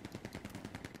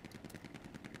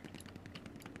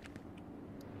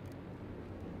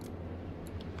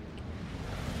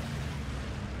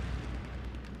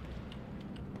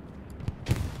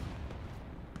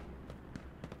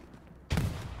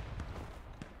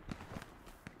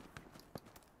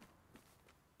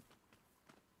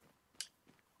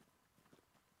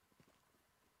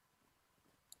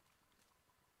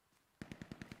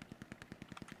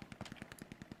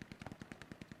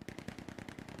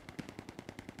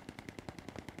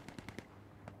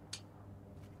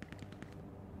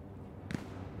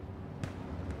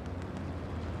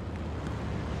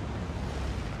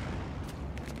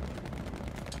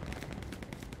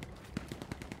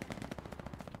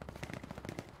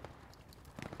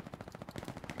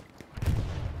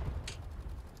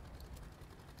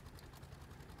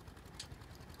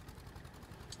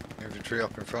 Infantry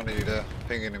up in front of you there,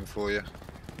 pinging him for you.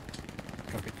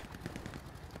 Copy.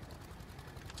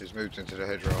 He's moved into the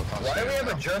hedgerow. I can't Why see do we him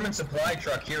have now. a German supply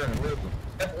truck here in Rue?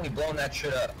 Definitely blowing that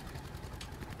shit up.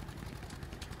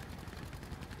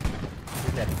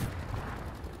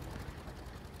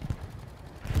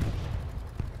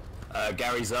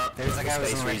 Gary's up. There's a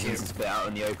garrison space right reasons here. it's a bit out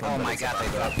in the open. Oh but my it's god, they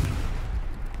about dropped.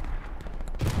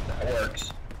 That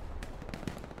works.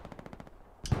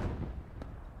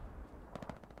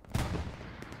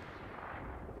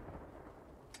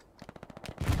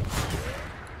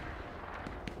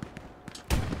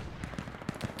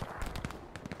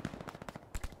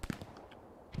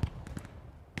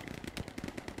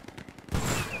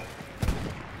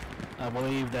 I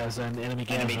believe there's an enemy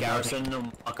garrison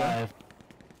on marker.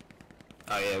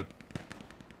 Oh yeah.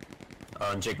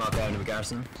 On jig marker, enemy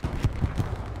garrison.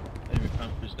 Enemy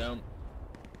Panthers down.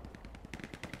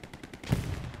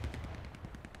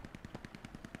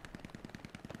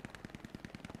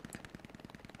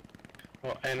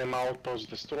 Enemy outpost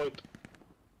destroyed.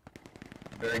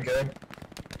 Very good.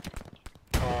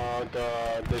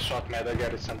 They shot me at the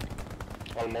garrison.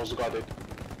 Almost got it.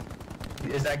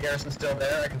 Is that garrison still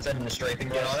there? I can send in a strafing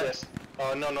run on it.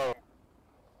 Yes. No.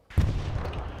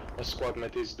 A squad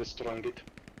mate is destroying it.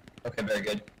 Okay, very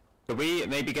good. Could we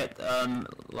maybe get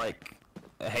like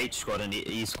a H squad and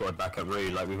E squad back at Rue?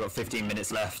 Like we've got 15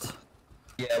 minutes left.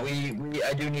 Yeah,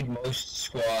 I do need most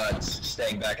squads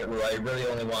staying back at Rue. I really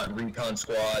only want recon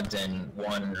squads and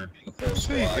 1 or 2 full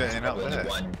So you're squads. getting up Only there.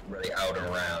 1 really out and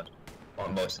around. I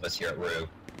want most of us here at Rue.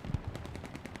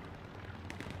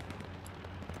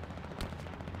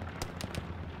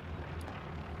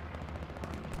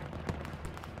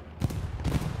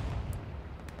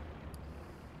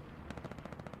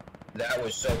 That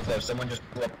was so close. Someone just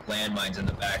blew up landmines in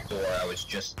the back door I was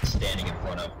just standing in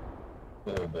front of.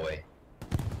 Oh boy.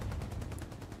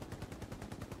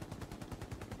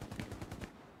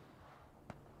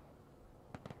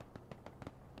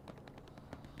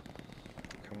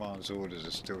 Command's orders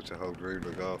are still to hold Rue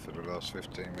Lagar for the last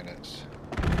 15 minutes.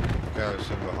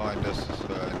 Garrison behind us in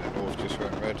the north just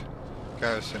went red.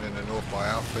 Garrison in the north by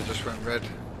Alpha just went red.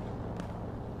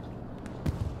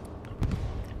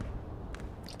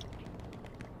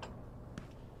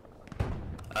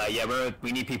 Yeah,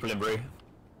 we need people in Rue.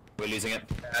 We're losing it.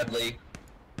 Badly.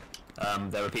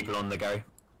 There are people on the Gary.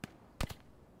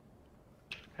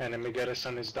 Enemy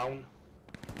garrison is down.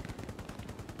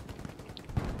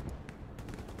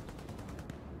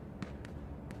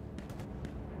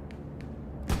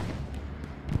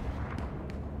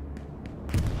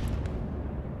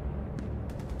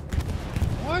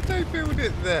 Why'd they build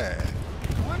it there?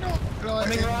 Why not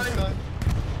like inside?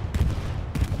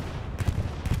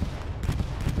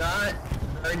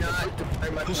 Very not.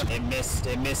 Very much not. It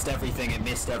missed everything. It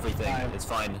missed everything. It's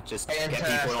fine. Just get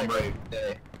people en route.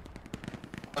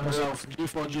 Myself,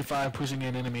 G4, G5 pushing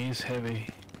in enemies heavy.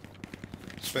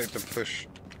 Expect to push.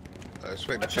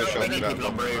 Expect to Watch push out, up we need that people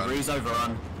on long route. run. Roux's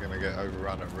overrun. Gonna get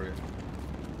overrun at route.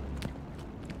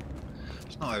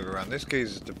 It's not overrun. This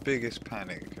geezer's the biggest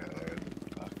panic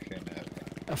fucking ever.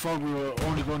 I thought we were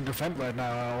only going to defend right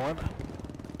now, or what?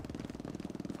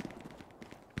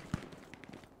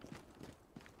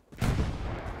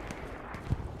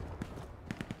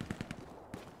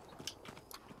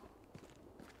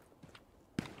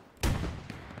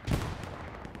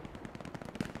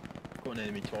 Got an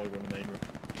enemy Tiger on the main road.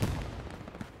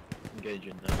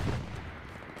 Engaging now.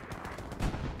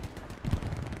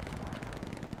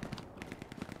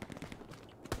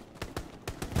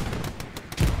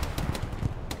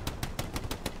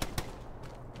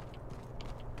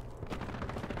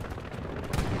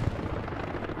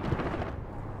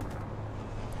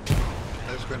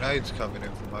 There's grenades coming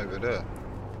in from over there.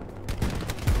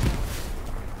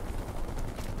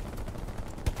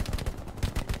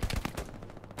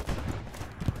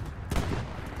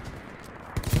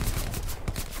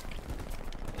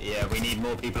 Yeah, we need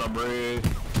more people on route.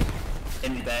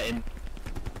 In there, in.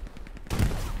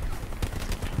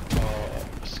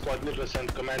 Squad leaders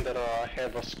and commander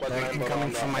have a squad They're member coming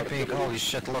on from my peak. Holy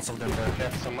shit, lots of them there.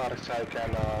 Have some marks, I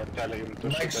can tell him to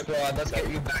Next shoot squad, let's get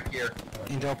you back here.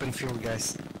 In the open field,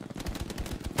 guys.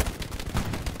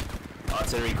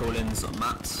 Artillery call-ins on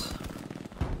maps.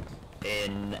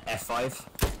 In F5.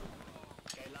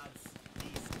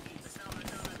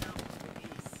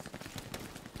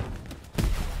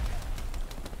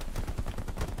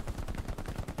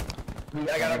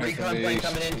 I got a recon plane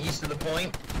coming in east of the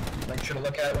point. Make sure to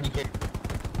look at it when you get.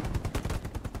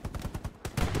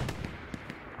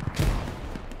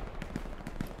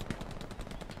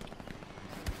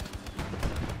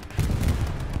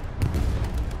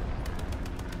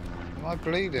 Am I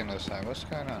bleeding or something? What's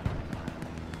going on?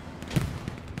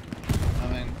 I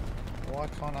mean, why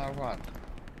can't I run?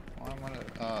 Why am I not...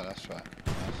 Oh, that's right.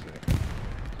 I see.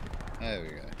 There we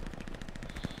go.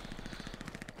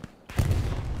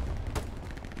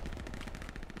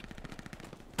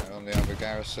 We're on the other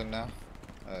garrison now.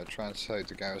 Try and save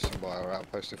the garrison by our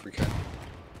outpost if we can.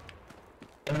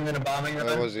 I'm in a bombing run.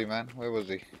 Where was he, man? Where was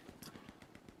he?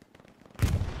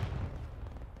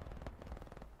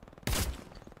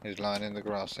 He's lying in the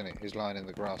grass, isn't he? He's lying in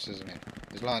the grass, isn't he?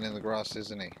 He's lying in the grass,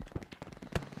 isn't he?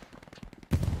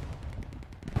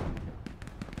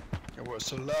 There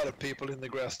was a lot of people in the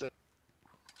grass there.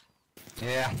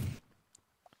 Yeah.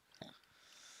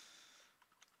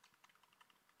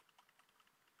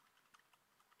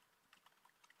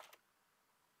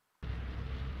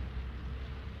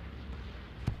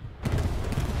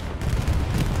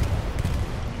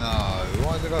 No,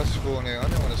 why did I spawn here? I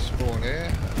didn't want to spawn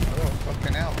here. I got a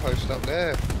fucking outpost up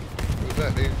there.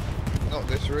 Exactly, not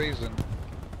this reason.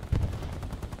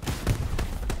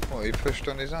 What, he pushed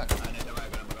on his own?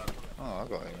 Oh, I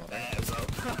got him on there as well.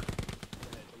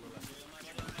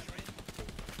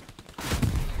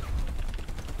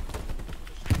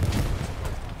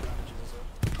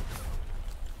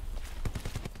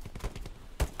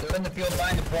 They're in the field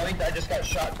behind the point. I just got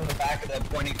shot from the back of the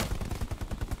pointing.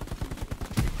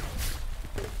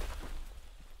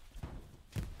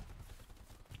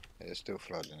 It's still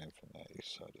flooding in from the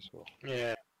east side as well.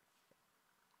 Yeah.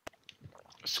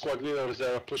 Squad leaders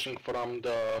are pushing from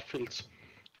the fields.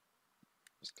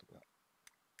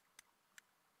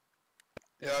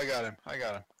 Yeah, I got him. I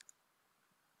got him.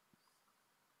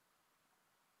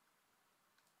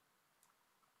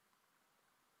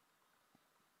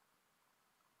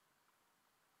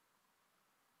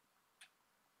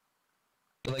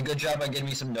 Doing a good job on getting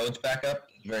me some nodes back up.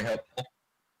 Very helpful.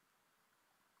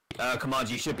 Command,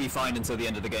 you should be fine until the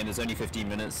end of the game. There's only 15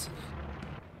 minutes.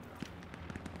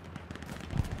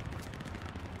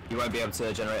 You won't be able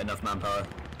to generate enough manpower.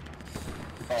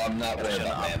 Oh, I'm not worried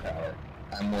about manpower.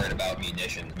 I'm worried about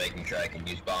munitions, making sure I can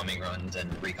use bombing runs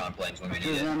and recon planes when we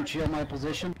need it. Shield my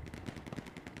position.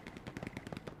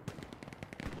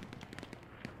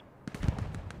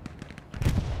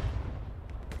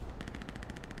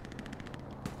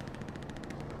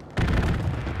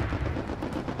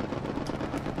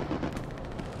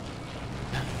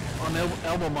 On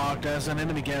elbow mark, there's an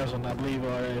enemy garrison, I believe,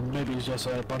 or maybe it's just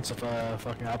a bunch of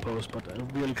fucking outposts, but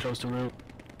really close to route.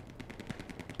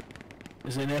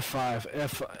 It's in F5,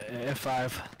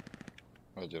 F5.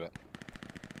 Roger that.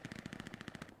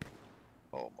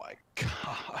 Oh my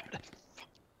god.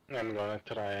 I'm gonna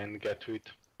try and get to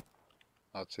it.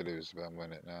 Artillery is about a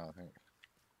minute now, I think.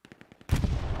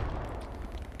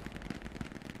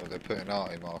 they're putting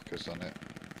arty markers on it.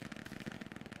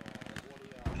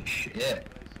 Shit.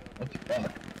 What the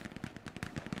fuck?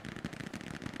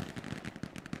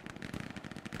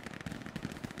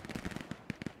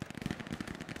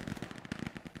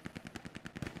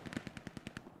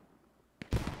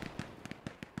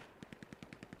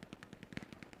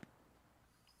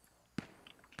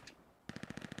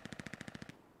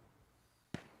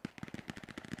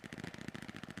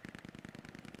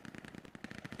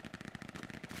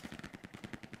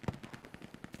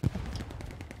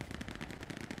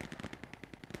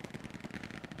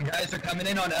 Guys are coming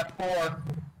in on F4.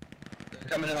 They're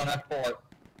coming in on F4.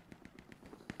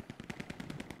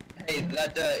 Hey,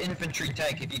 that infantry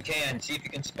tank, if you can, see if you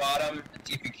can spot them, and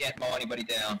see if you can't mow anybody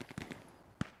down.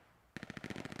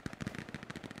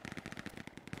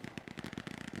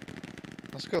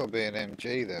 That's got to be an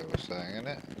MG there or something, isn't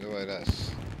it? The way that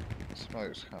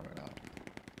smoke's coming up.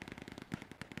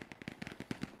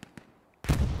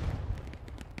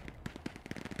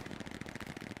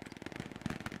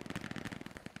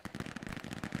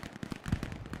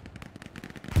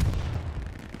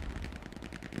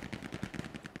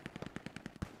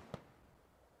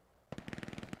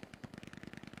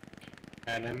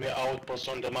 Enemy outpost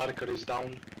on the marker is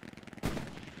down.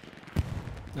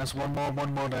 There's one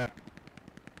more there.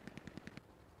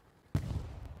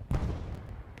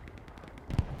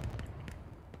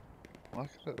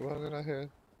 What did I hear?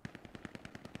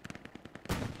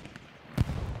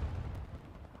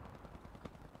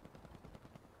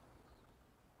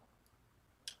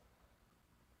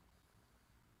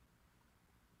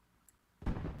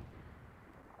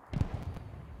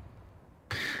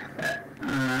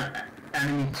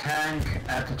 Enemy tank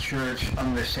at the church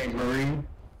under St. Marie.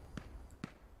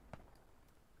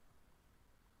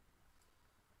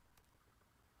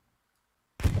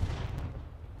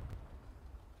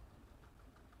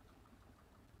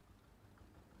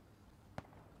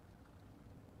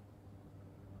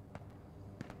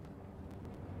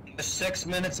 Just 6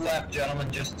 minutes left,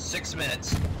 gentlemen. Just 6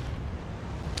 minutes.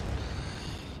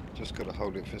 Just gotta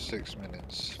hold it for 6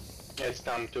 minutes. It's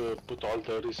time to put all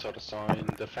the resources in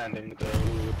defending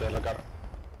the Lagar.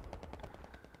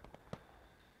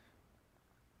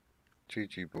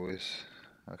 GG boys.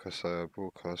 Like I say, I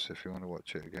broadcast if you want to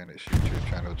watch it again, it's YouTube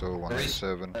channel Door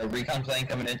 187. Recon plane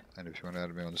coming in. And if you want to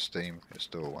add me on Steam, it's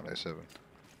Door 187.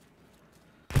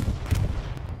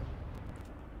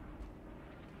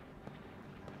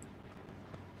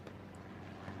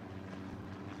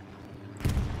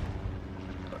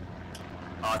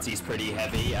 Artie's pretty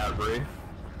heavy at Rue.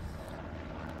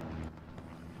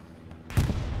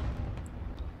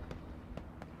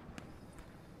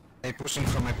 They're pushing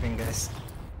from my ping, guys.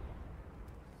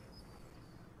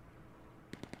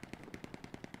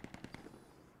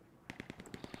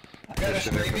 I got a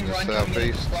strafing run coming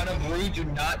in front of Rue. Do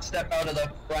not step out of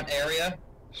the front area.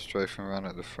 Strafing run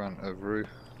at the front of Rue.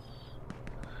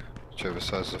 Whichever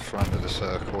side's the front of the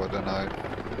circle, I don't know.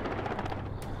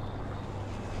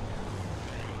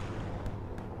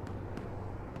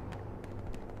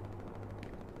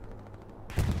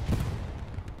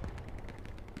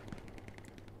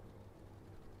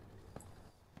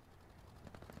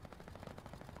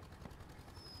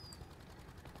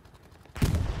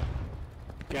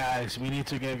 Guys, we need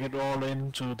to get all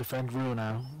in to defend Rue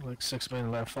now. Like 6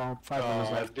 minutes left, 5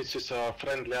 minutes left. This is a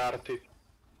friendly RT.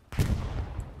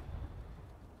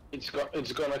 It's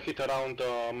gonna hit around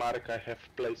the mark I have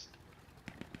placed.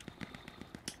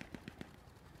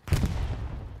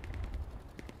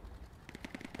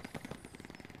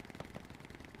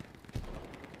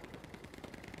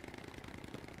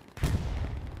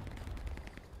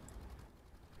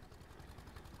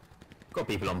 Got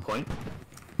people on point.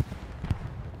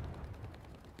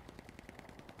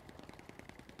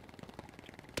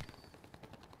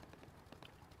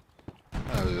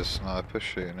 That was a sniper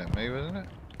shooting at me, wasn't it?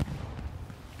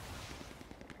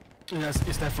 Yes,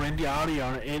 is that friendly arty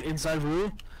on inside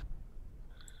Rue?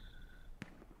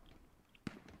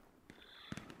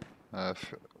 What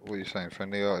are you saying?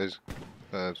 Friendly art is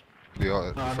friendly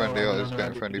art is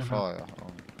getting friendly fire.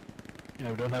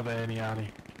 Yeah, we don't have any arty.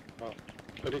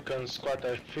 Recon squad,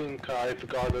 I think I've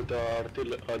got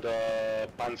the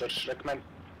Panzer Schreckman.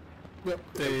 Yep,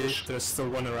 there's still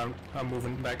one around. I'm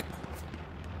moving back.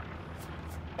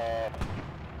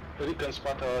 Recon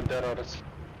squad, there are...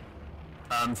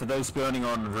 For those spawning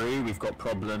on Rue, we've got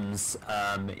problems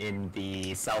in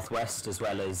the southwest as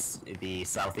well as the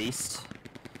southeast.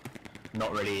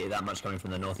 Not really that much coming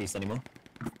from the northeast anymore.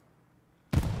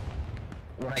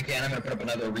 When I can, I'm going to put up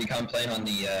another recon plane on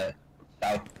the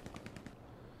south.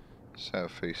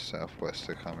 Southeast, southwest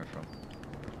they're coming from.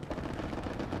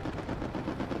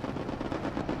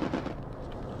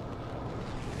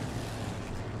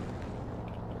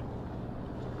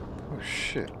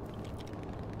 shit.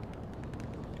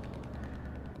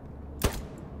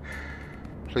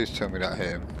 Please tell me that hit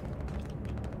him.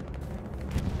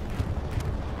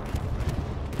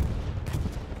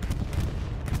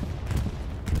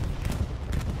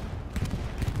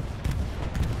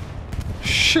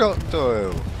 Shot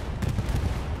Doyle!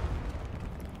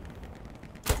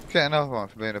 Get another one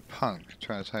for being a punk,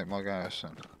 trying to take my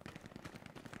garrison.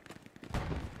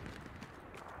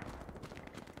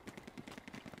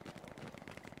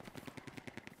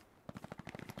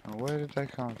 And where did they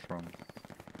come from?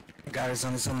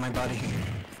 Garrison is on my body.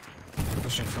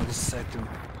 Pushing from this side too.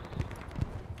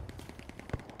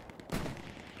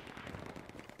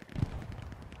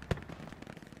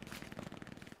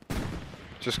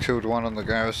 Just killed one on the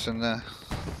garrison there.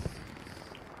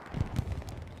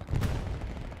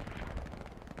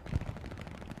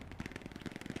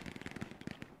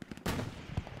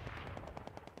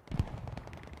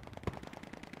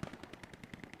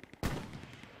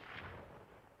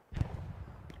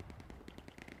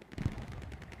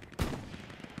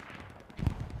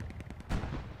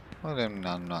 What are them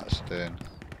nuts doing?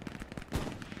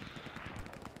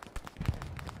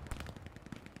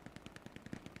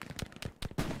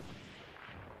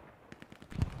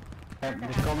 They're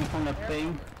coming from that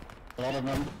thing. A lot of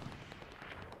them.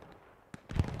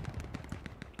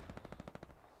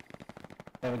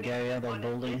 They have a Gary, they're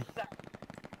building.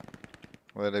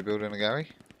 Where are they building a Gary?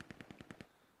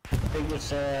 I think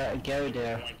there's a Gary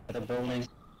there at a building.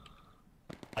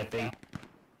 I think.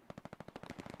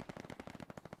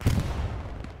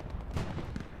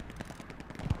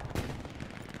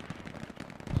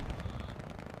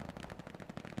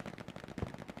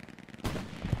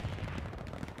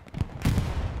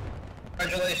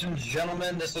 Congratulations,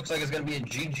 gentlemen. This looks like it's going to be a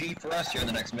GG for us here in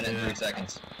the next minute and 3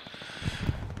 seconds.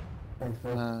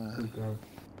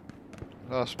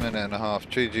 Last minute and a half.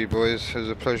 GG boys, it was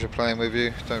a pleasure playing with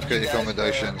you. Don't forget your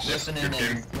commendations. Listening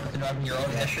and working on your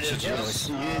own initiatives. It's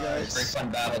a very fun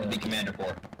battle to be commander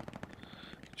for.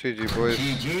 GG boys.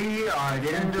 GG, I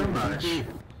didn't do much. It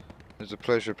was a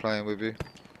pleasure playing with you.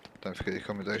 Don't forget your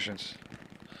commendations.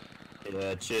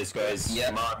 Yeah, cheers guys. Yep.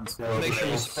 Command. Make sure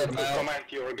you spread them out. Comment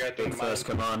you're getting Big first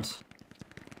command.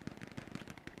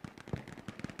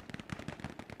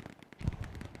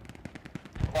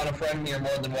 Want a friend, you're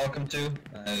more than welcome to.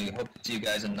 I hope to see you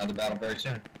guys in another battle very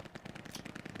soon.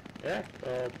 Yeah,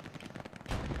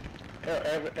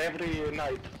 every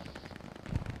night.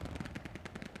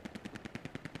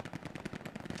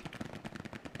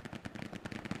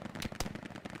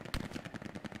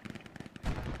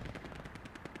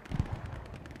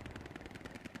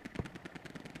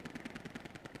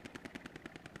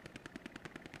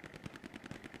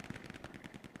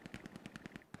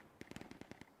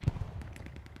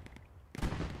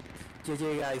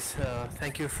 GG guys,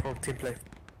 thank you for team play.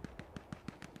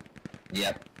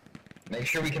 Yep. Make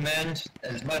sure we command.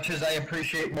 As much as I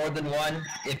appreciate more than one,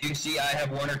 if you see I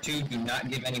have one or two, do not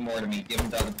give any more to me. Give them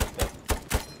to other people.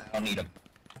 I don't need them.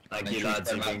 Thank you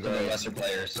lads, you've been the great. lesser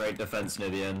players. Great defense near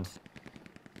the end.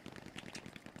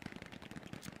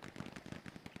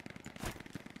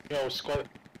 Yo, squad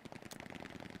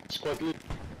lead.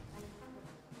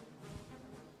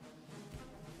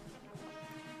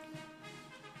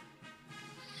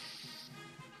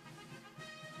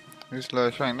 Who's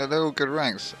lowest rank? No, they're all good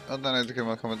ranks. I don't know who to give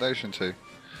my commendation to.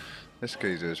 This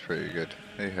geezer is pretty good.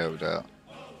 He held out.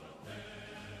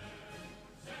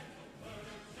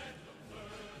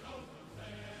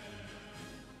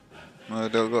 Oh,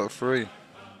 they got 3.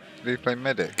 Did he play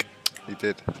medic? He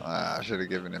did. Ah, I should have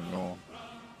given him more.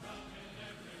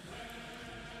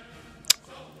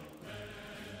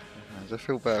 I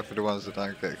feel bad for the ones that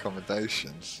don't get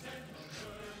commendations.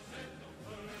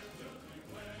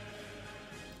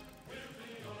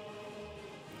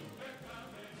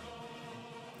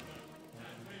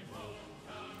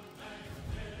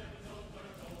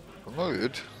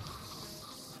 Promoted?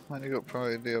 I only got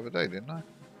promoted the other day, didn't I?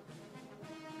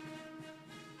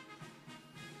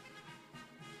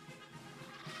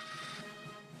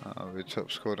 We're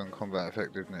top scored on combat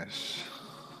effectiveness.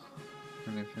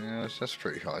 Anything else? That's a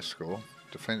pretty high score.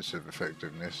 Defensive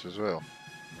effectiveness as well.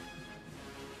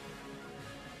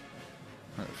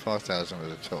 5,000 was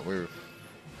the top. We were.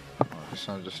 Oh, it's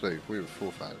time to sleep. We were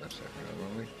 4,000 a second ago,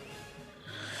 weren't we?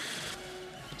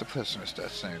 The person was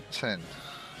stats saying 10.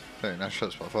 39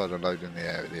 shots by fire to load in the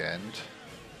air at the end.